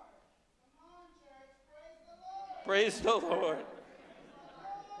Lord. Come on, church. Praise the Lord.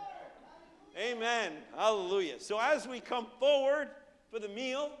 Amen. Hallelujah. So as we come forward for the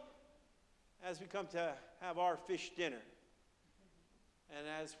meal, as we come to have our fish dinner, and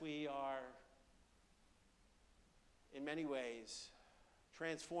as we are, in many ways,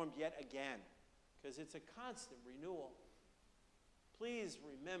 transformed yet again, because it's a constant renewal, please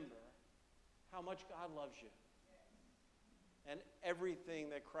remember how much God loves you and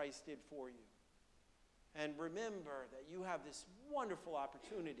everything that Christ did for you. And remember that you have this wonderful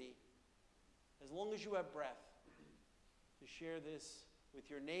opportunity, as long as you have breath, to share this with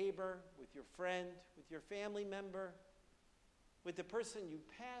your neighbor, with your friend, with your family member, with the person you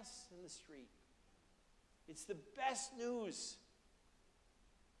pass in the street. It's the best news.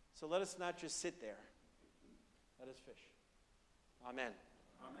 So let us not just sit there. Let us fish. Amen.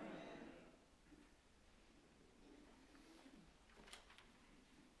 Amen.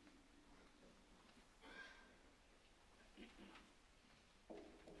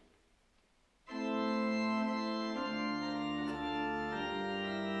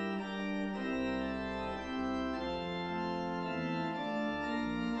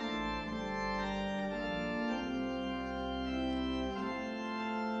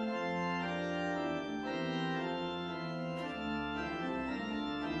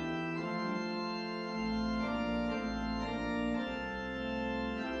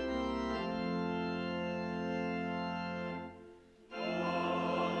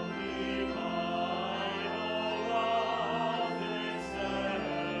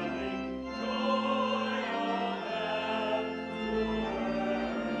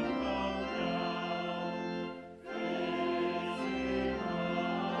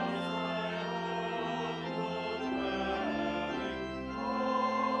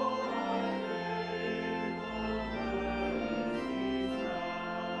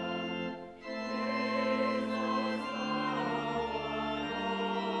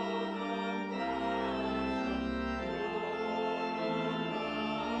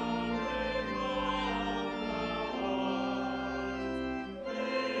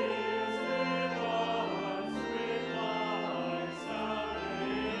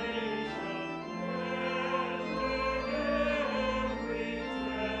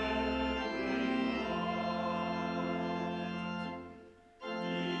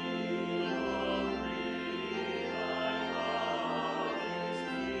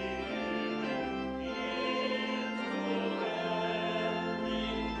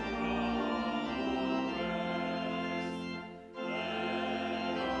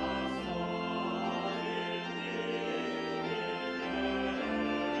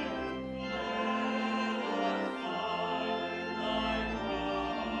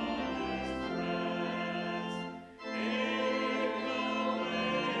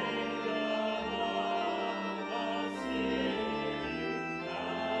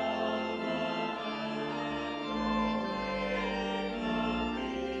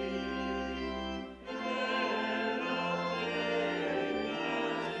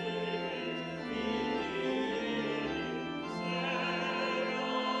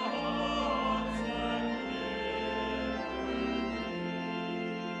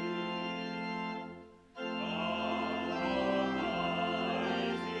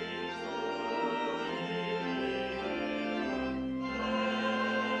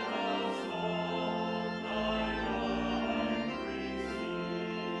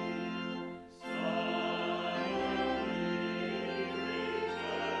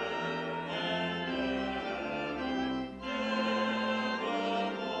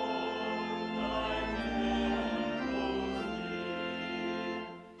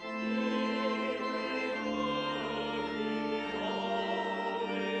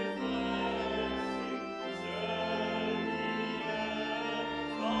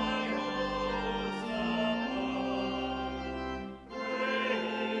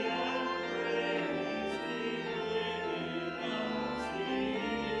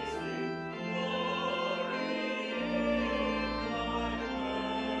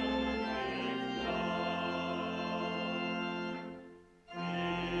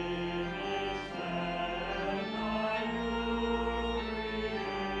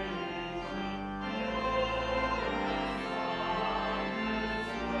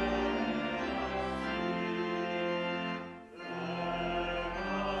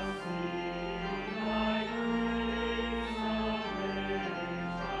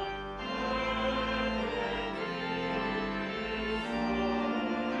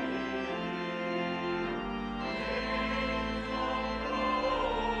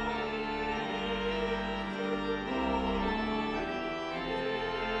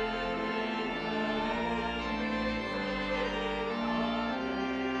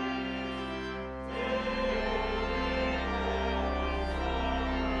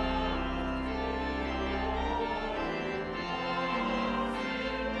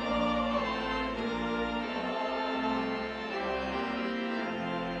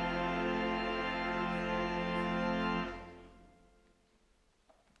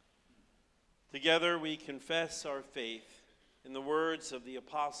 Together we confess our faith in the words of the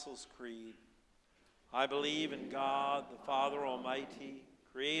Apostles' Creed. I believe in God, the Father Almighty,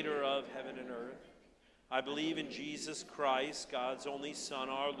 creator of heaven and earth. I believe in Jesus Christ, God's only Son,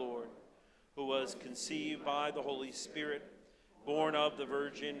 our Lord, who was conceived by the Holy Spirit, born of the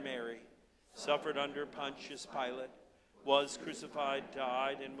Virgin Mary, suffered under Pontius Pilate, was crucified,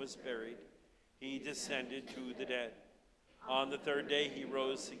 died, and was buried. He descended to the dead. On the third day he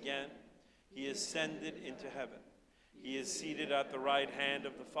rose again. He ascended into heaven. He is seated at the right hand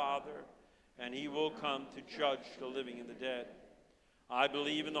of the Father, and he will come to judge the living and the dead. I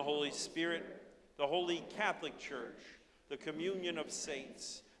believe in the Holy Spirit, the Holy Catholic Church, the communion of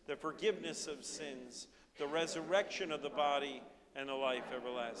saints, the forgiveness of sins, the resurrection of the body, and the life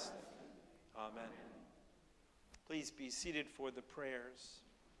everlasting. Amen. Please be seated for the prayers.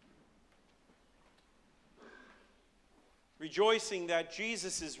 Rejoicing that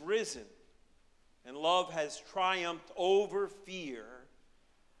Jesus is risen and love has triumphed over fear,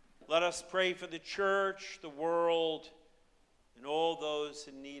 let us pray for the church, the world, and all those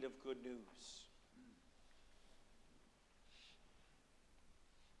in need of good news.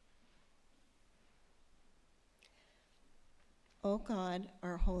 O God,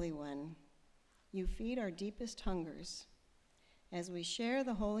 our Holy One, you feed our deepest hungers. As we share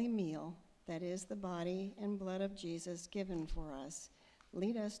the holy meal, that is the body and blood of Jesus given for us,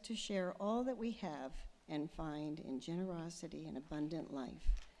 lead us to share all that we have and find in generosity and abundant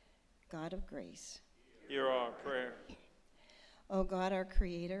life. God of grace, Hear our prayer. O God, our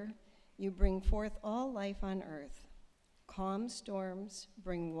Creator, you bring forth all life on earth. Calm storms,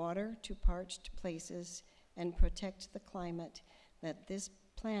 bring water to parched places, and protect the climate, that this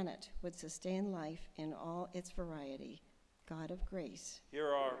planet would sustain life in all its variety. God of grace,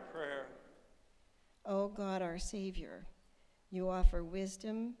 Hear our prayer. O God, our Savior, you offer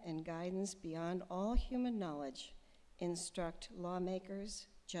wisdom and guidance beyond all human knowledge. Instruct lawmakers,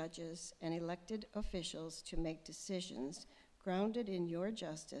 judges, and elected officials to make decisions grounded in your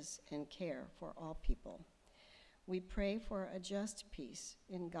justice and care for all people. We pray for a just peace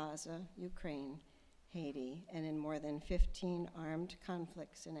in Gaza, Ukraine, Haiti, and in more than 15 armed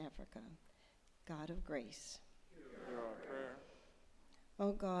conflicts in Africa. God of grace. Hear our prayer.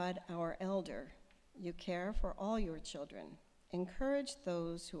 O God, our elder, you care for all your children. Encourage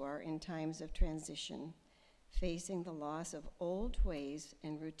those who are in times of transition, facing the loss of old ways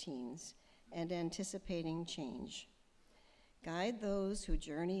and routines, and anticipating change. Guide those who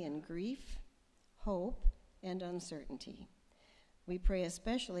journey in grief, hope, and uncertainty. We pray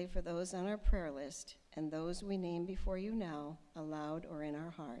especially for those on our prayer list and those we name before you now, aloud or in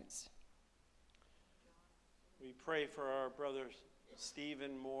our hearts. We pray for our brother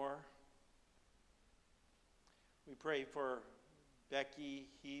Stephen Moore. We pray for Becky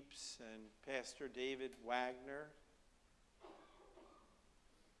Heaps and Pastor David Wagner.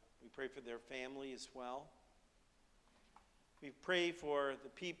 We pray for their family as well. We pray for the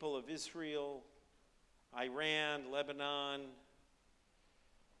people of Israel, Iran, Lebanon,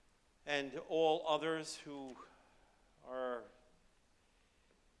 and all others who are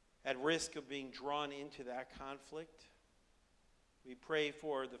at risk of being drawn into that conflict. We pray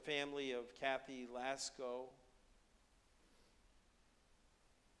for the family of Kathy Lasco.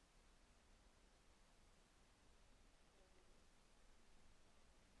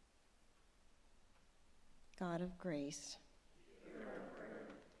 God of grace.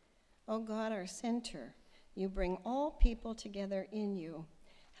 O God, our center, you bring all people together in you.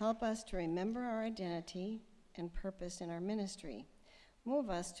 Help us to remember our identity and purpose in our ministry. Move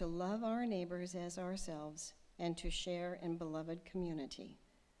us to love our neighbors as ourselves and to share in beloved community.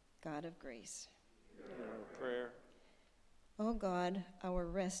 God of grace. In our prayer. O God, our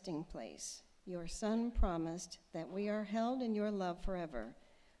resting place, your Son promised that we are held in your love forever.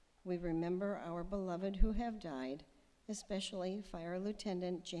 We remember our beloved who have died, especially Fire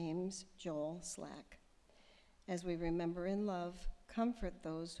Lieutenant James Joel Slack. As we remember in love, comfort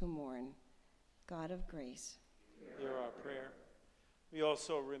those who mourn. God of grace. Hear our prayer. We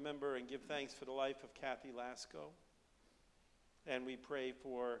also remember and give thanks for the life of Kathy Lasco. And we pray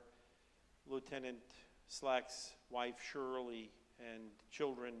for Lieutenant Slack's wife, Shirley, and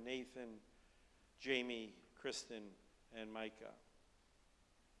children, Nathan, Jamie, Kristen, and Micah.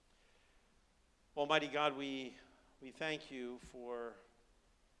 Almighty God, we thank you for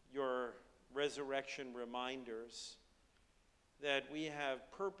your resurrection reminders that we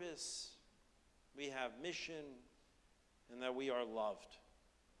have purpose, we have mission, and that we are loved.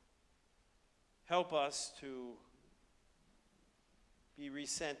 Help us to be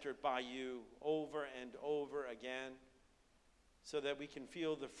recentered by you over and over again, so that we can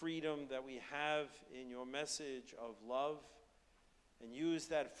feel the freedom that we have in your message of love, and use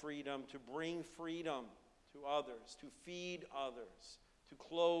that freedom to bring freedom to others, to feed others, to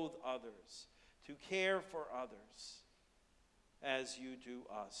clothe others, to care for others, as you do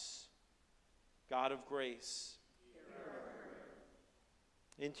us. God of grace,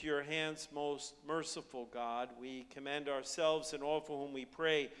 into your hands, most merciful God, we commend ourselves and all for whom we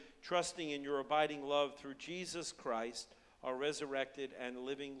pray, trusting in your abiding love through Jesus Christ, our resurrected and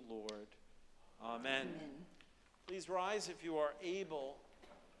living Lord. Amen. Amen. Please rise if you are able.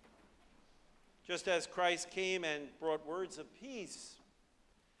 Just as Christ came and brought words of peace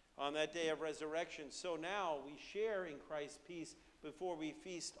on that day of resurrection, so now we share in Christ's peace before we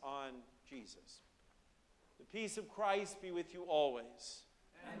feast on Jesus. The peace of Christ be with you always.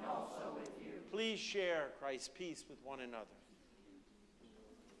 And also with you. Please share Christ's peace with one another.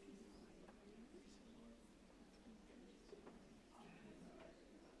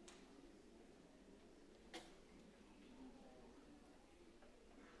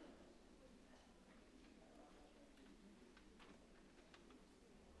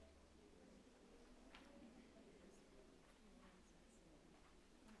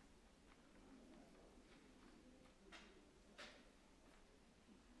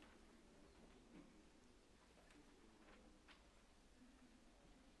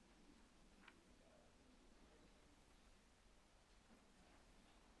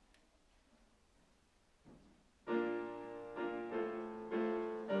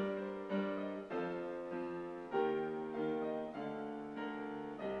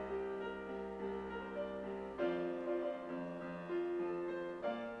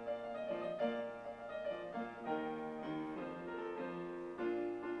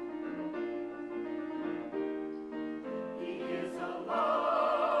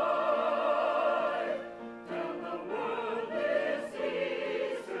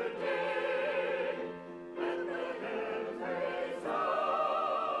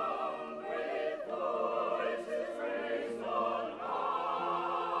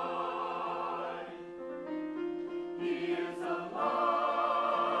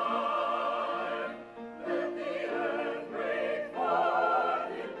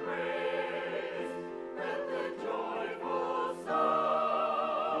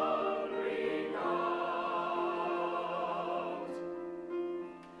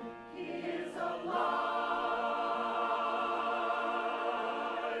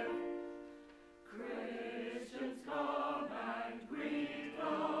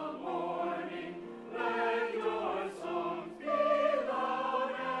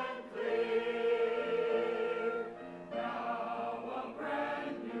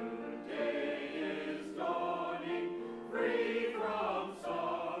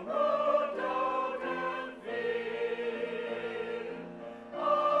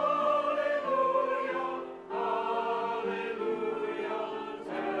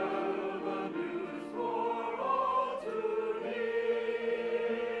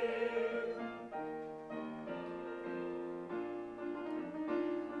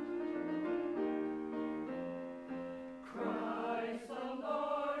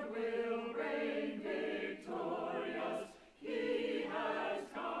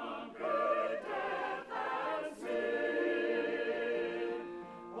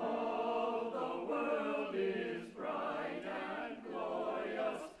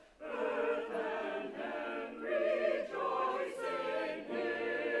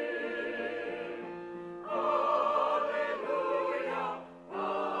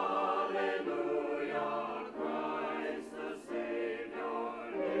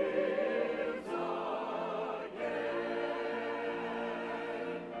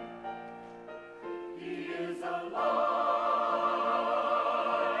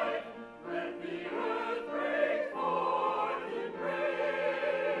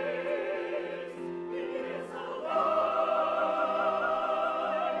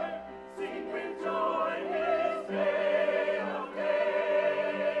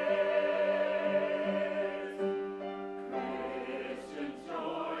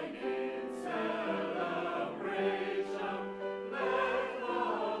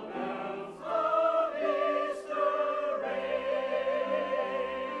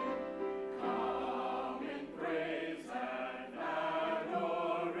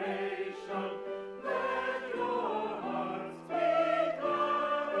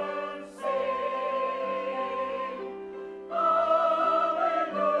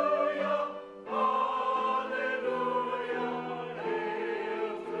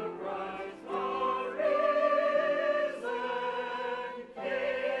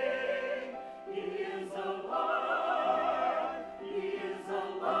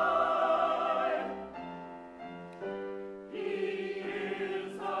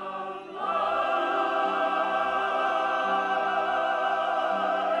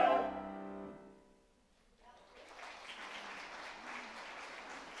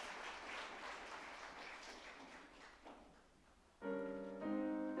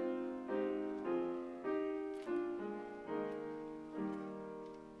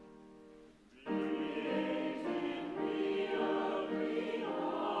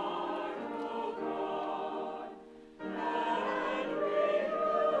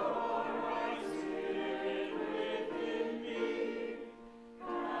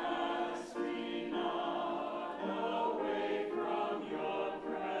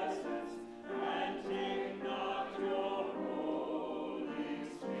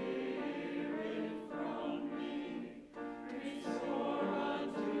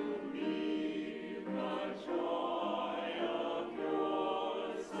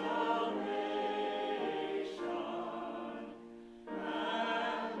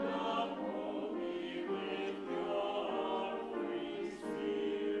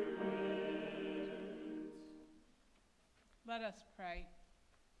 Let us pray.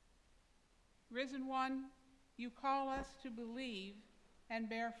 Risen One, you call us to believe and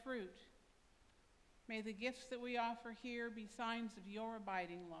bear fruit. May the gifts that we offer here be signs of your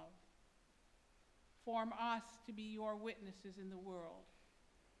abiding love. Form us to be your witnesses in the world.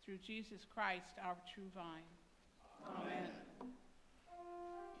 Through Jesus Christ, our true vine. Amen.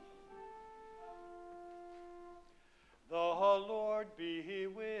 The Lord be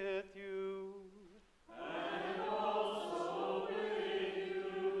with you. And also with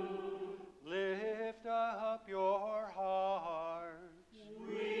you. Lift up your hearts.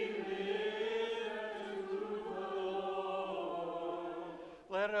 We lift to the Lord.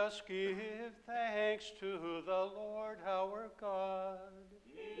 Let us give thanks to the Lord our God.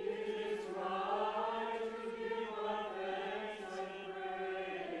 It is right to give thanks and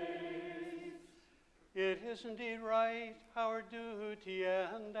praise. It is indeed right, our duty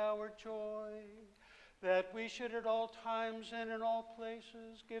and our joy, that we should at all times and in all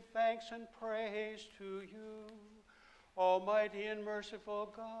places give thanks and praise to you, Almighty and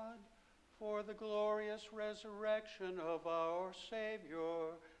merciful God, for the glorious resurrection of our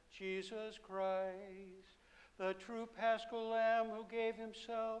Savior, Jesus Christ, the true Paschal Lamb who gave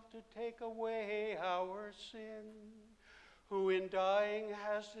himself to take away our sin, who in dying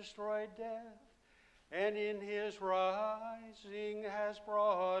has destroyed death, and in his rising has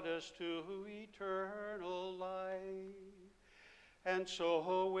brought us to eternal life. And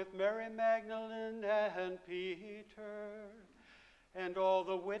so with Mary Magdalene and Peter, and all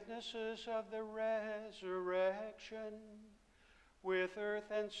the witnesses of the resurrection, with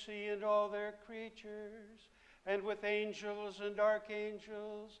earth and sea and all their creatures, and with angels and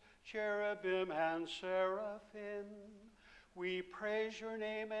archangels, cherubim and seraphim, we praise your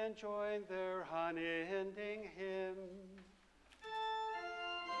name and join their unending hymn.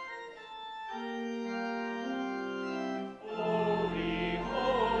 Holy,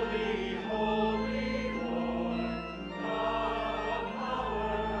 holy, holy Lord, God of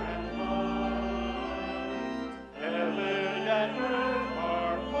power and might, heaven and earth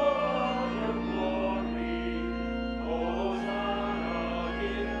are full of your glory. Hosanna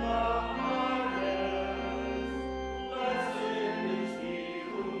in the highest. Blessed is he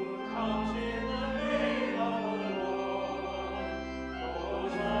who comes in the name of the Lord.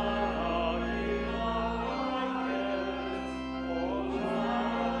 Hosanna in the highest.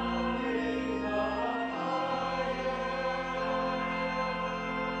 Hosanna in the highest.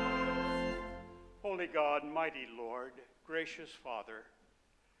 Holy God, mighty Lord, gracious Father,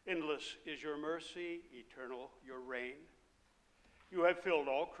 endless is your mercy, eternal your reign. You have filled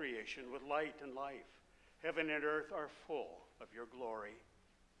all creation with light and life. Heaven and earth are full of your glory.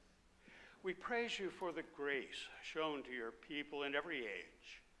 We praise you for the grace shown to your people in every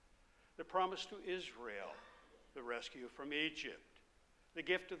age, the promise to Israel, the rescue from Egypt, the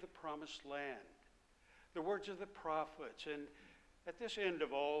gift of the promised land, the words of the prophets, and at this end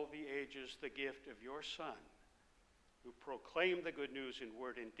of all the ages, the gift of your Son, who proclaimed the good news in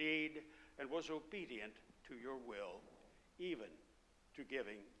word and deed and was obedient to your will, even to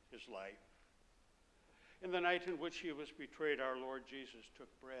giving his life. In the night in which he was betrayed, our Lord Jesus took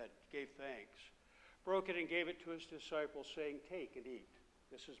bread, gave thanks, broke it and gave it to his disciples, saying, "Take and eat.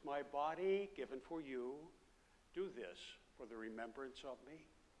 This is my body given for you. Do this for the remembrance of me."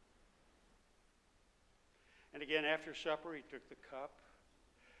 And again, after supper, he took the cup,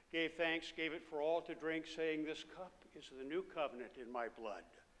 gave thanks, gave it for all to drink, saying, "This cup is the new covenant in my blood,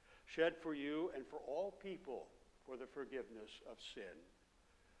 shed for you and for all people for the forgiveness of sin.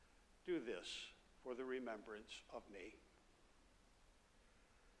 Do this for the remembrance of me."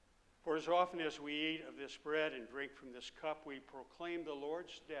 For as often as we eat of this bread and drink from this cup, we proclaim the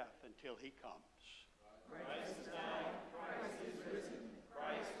Lord's death until he comes. Christ has died, Christ is risen,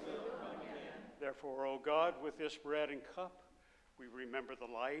 Christ will come again. Therefore, O God, with this bread and cup, we remember the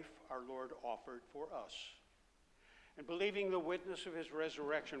life our Lord offered for us. And believing the witness of his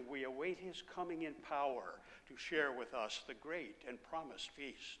resurrection, we await his coming in power to share with us the great and promised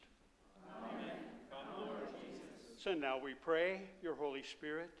feast. Amen. Come, Lord Jesus. Send now, we pray, your Holy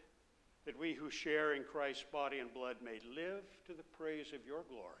Spirit, that we who share in Christ's body and blood may live to the praise of your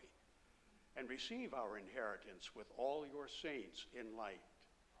glory and receive our inheritance with all your saints in light.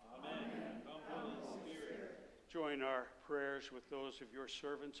 Amen. Come, Holy Spirit. Join our prayers with those of your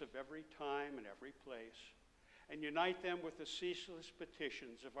servants of every time and every place, and unite them with the ceaseless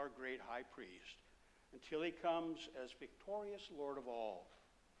petitions of our great high priest, until he comes as victorious Lord of all.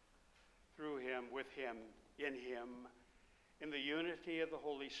 Through him, with him, in the unity of the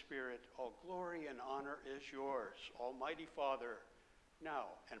Holy Spirit, all glory and honor is yours, Almighty Father,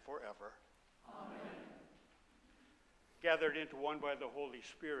 now and forever. Amen. gathered into one by the Holy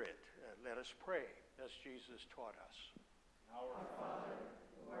Spirit, let us pray as Jesus taught us. Our Father,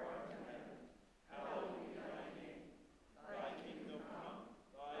 who art in heaven, hallowed be thy name. Thy kingdom come,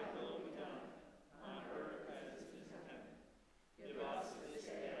 thy will be done, on earth as it is in heaven. Give us this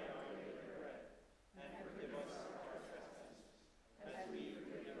day our daily bread, and forgive us our trespasses, as we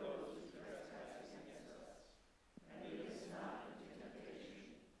forgive those who trespass against us. And lead us not into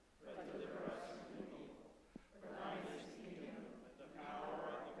temptation, but deliver us from evil. For thine is the kingdom, the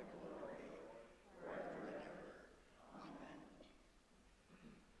power, and the glory, forever and ever. Amen.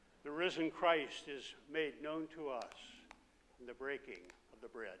 The risen Christ is made known to us in the breaking of the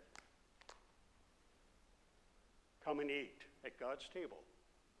bread. Come and eat at God's table.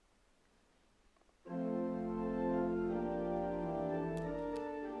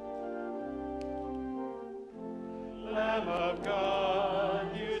 Lamb of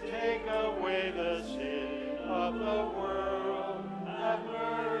God, you take away the sin of the world. Have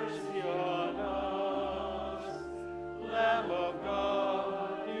mercy on us. Lamb of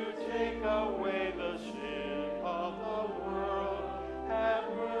God, you take away the sin of the world. Have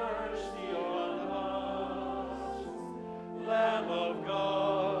mercy on us. Lamb of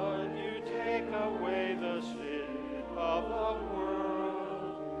God, you take away the sin of the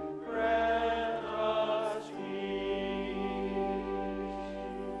world. Grant us peace.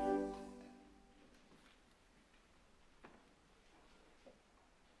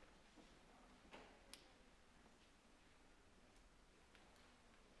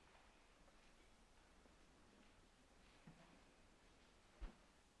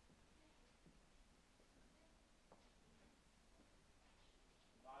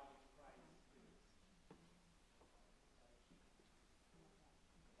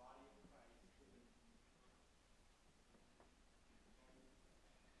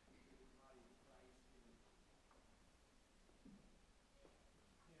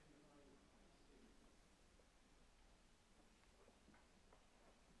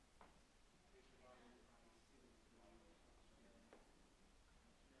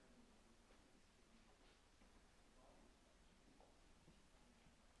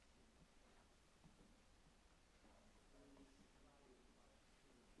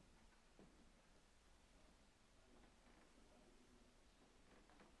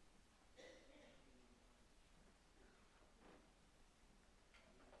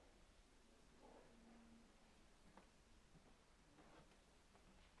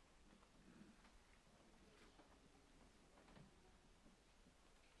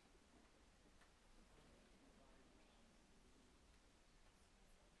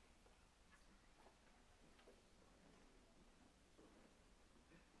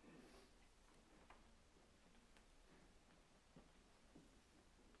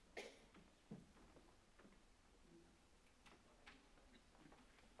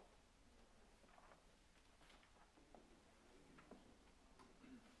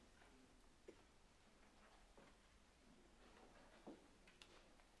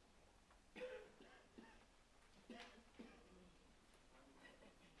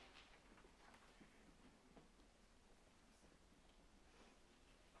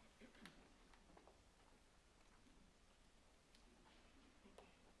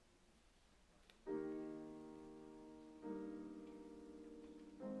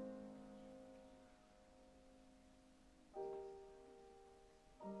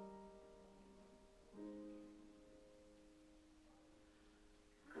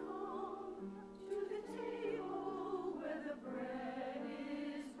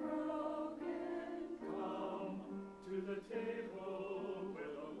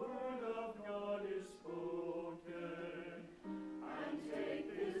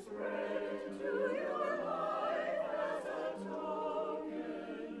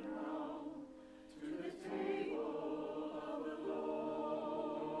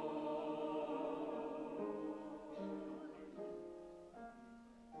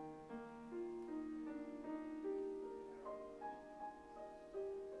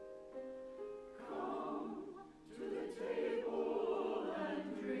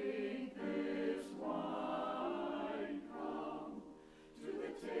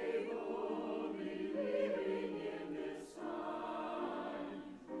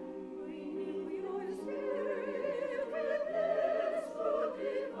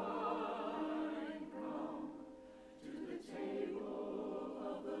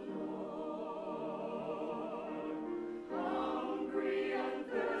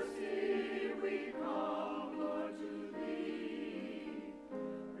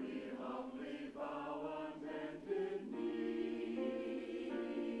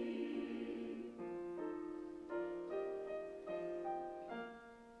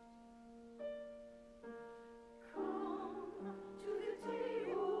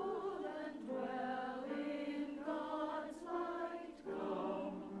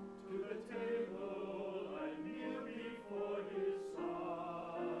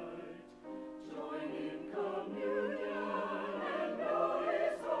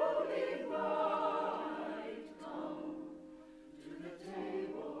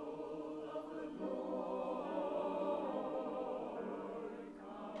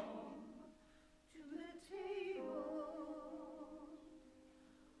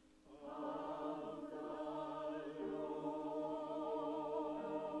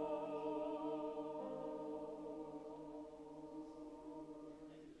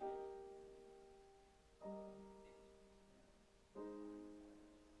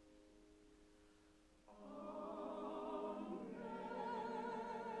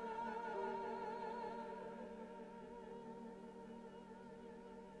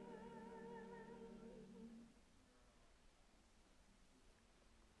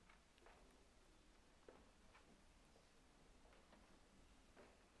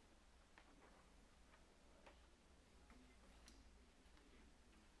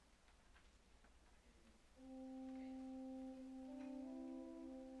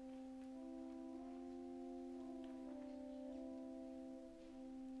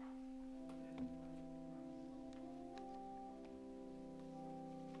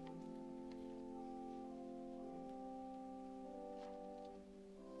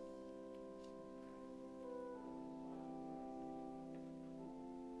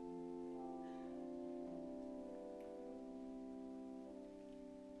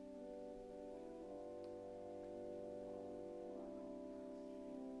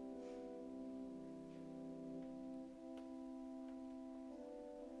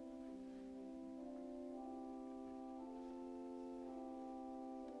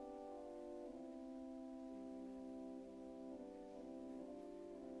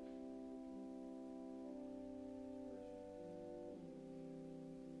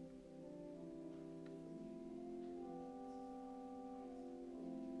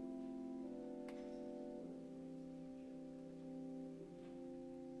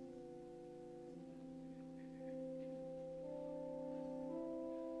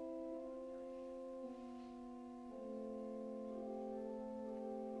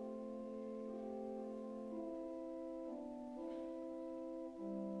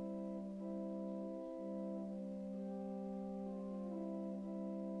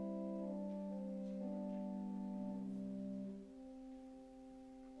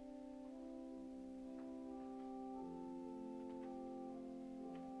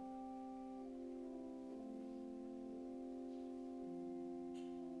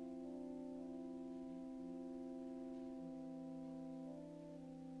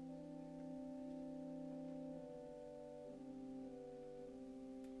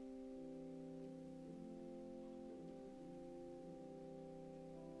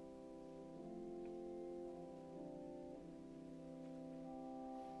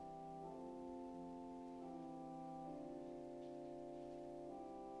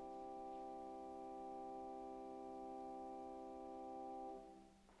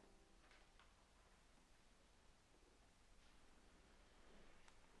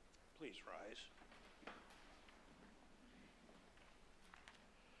 Please rise.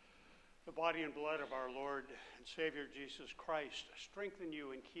 The body and blood of our Lord and Savior Jesus Christ strengthen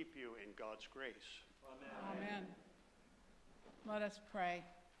you and keep you in God's grace. Amen. Let us pray.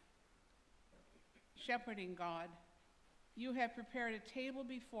 Shepherding God, you have prepared a table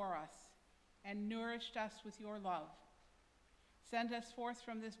before us and nourished us with your love. Send us forth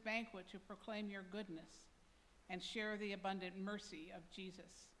from this banquet to proclaim your goodness and share the abundant mercy of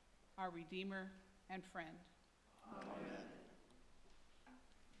Jesus, our Redeemer and friend. Amen.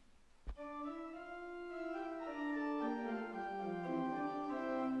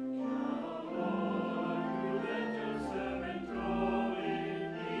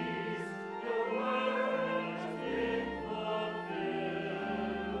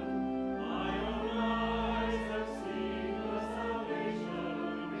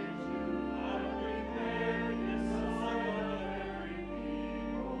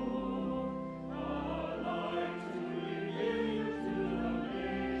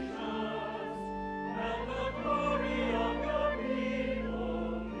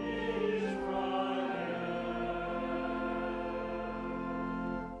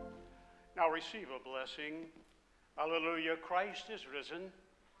 Now receive a blessing. Alleluia, Christ is risen.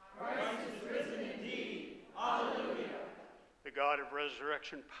 Christ is risen indeed. Alleluia. The God of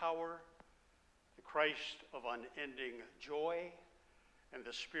resurrection power, the Christ of unending joy, and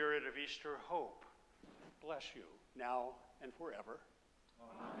the Spirit of Easter hope, bless you now and forever.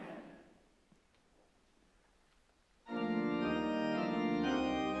 Amen.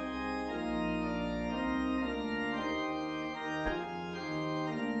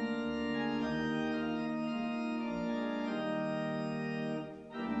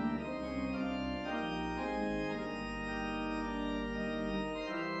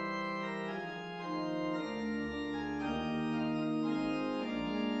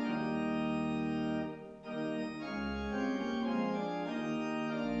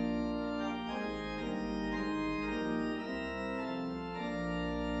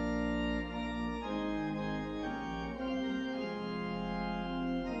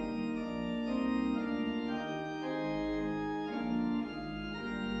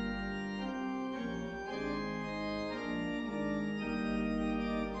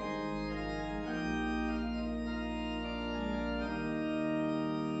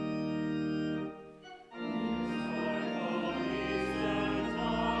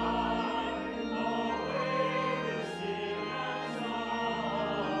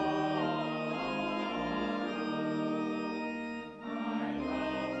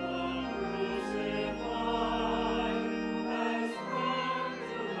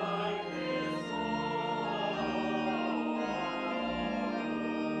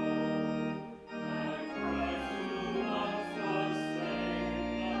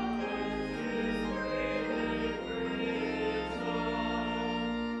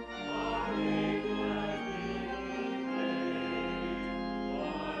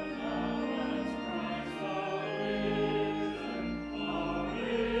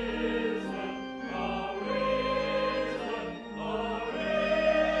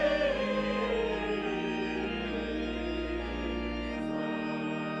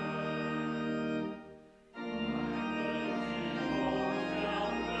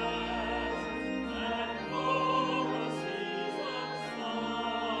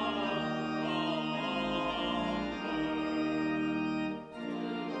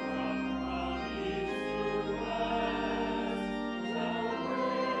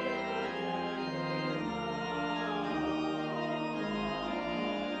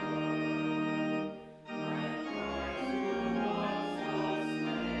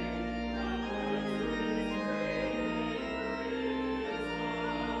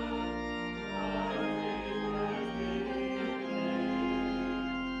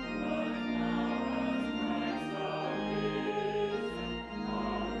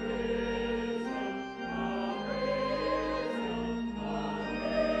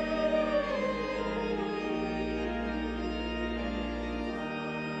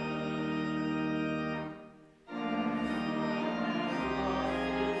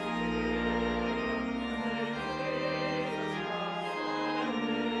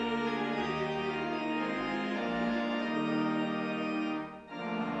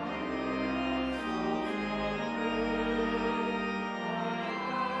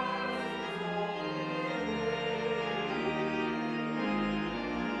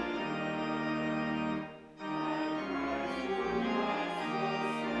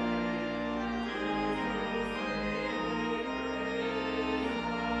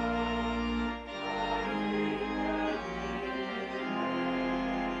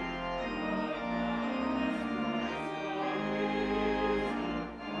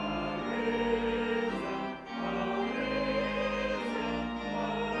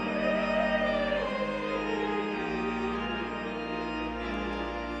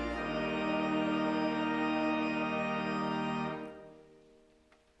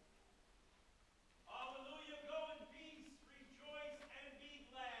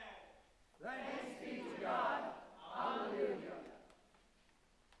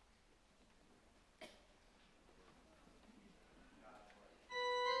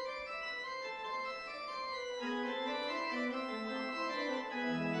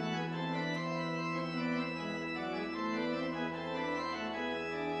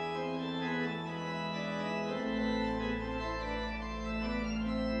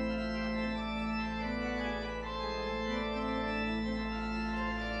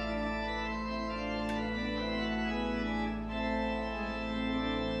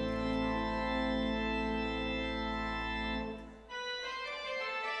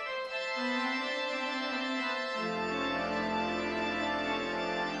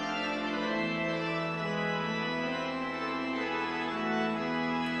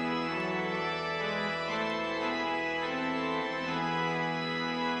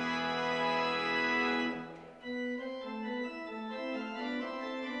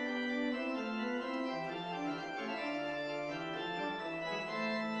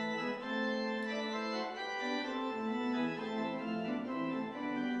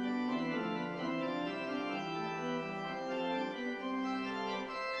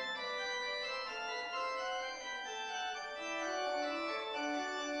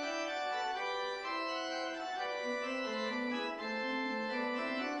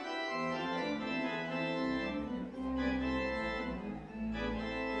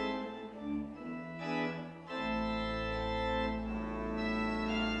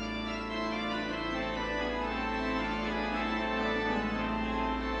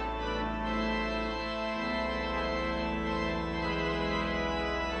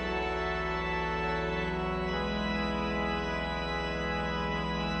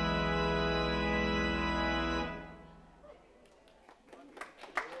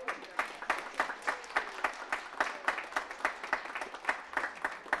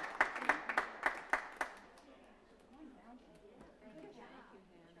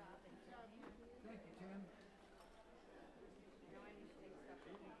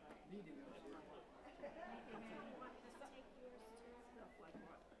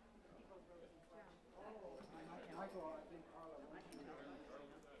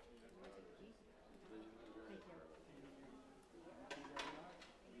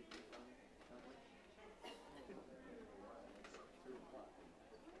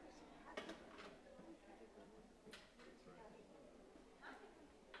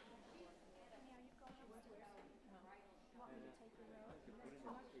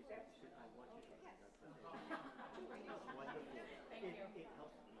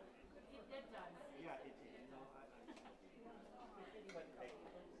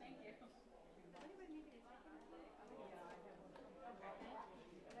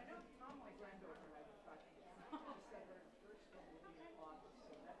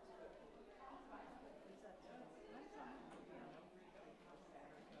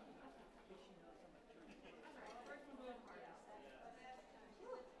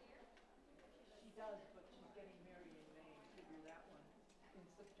 in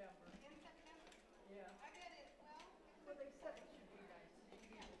September. In September? Yeah. I bet it, well, Well, they said it should be nice. It'll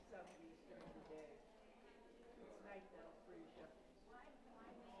be in the 70s during the day. It's night that'll freeze you.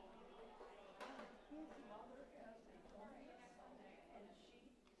 His mother has a tornado, and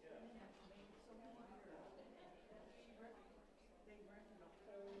she has made so many years. They rented a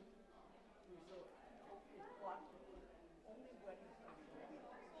whole resort. It's blocked. Only weddings are ready.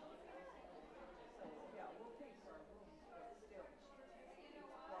 So, yeah, we'll pay for our rooms, but still, it's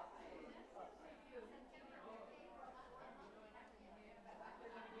blocked for us. They're going to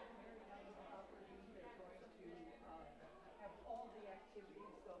get married on the property. They're going to have all the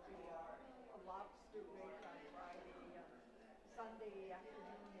activities. There'll be a lobster bake on Friday. Sunday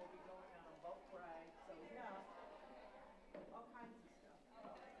afternoon, we'll be going on a boat ride. So, yeah, all kinds of stuff.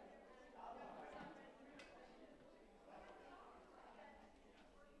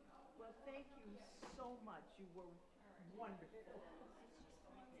 Well, thank you so much. You were wonderful.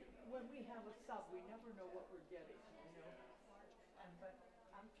 When we have a sub, we never know what we're getting, you know. But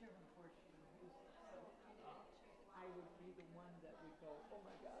I'm Chairman Portia Music, so I would be the one that would go, oh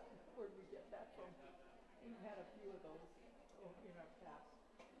my God, where did we get that from? We've had a few of those in our past.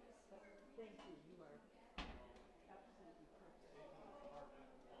 But thank you.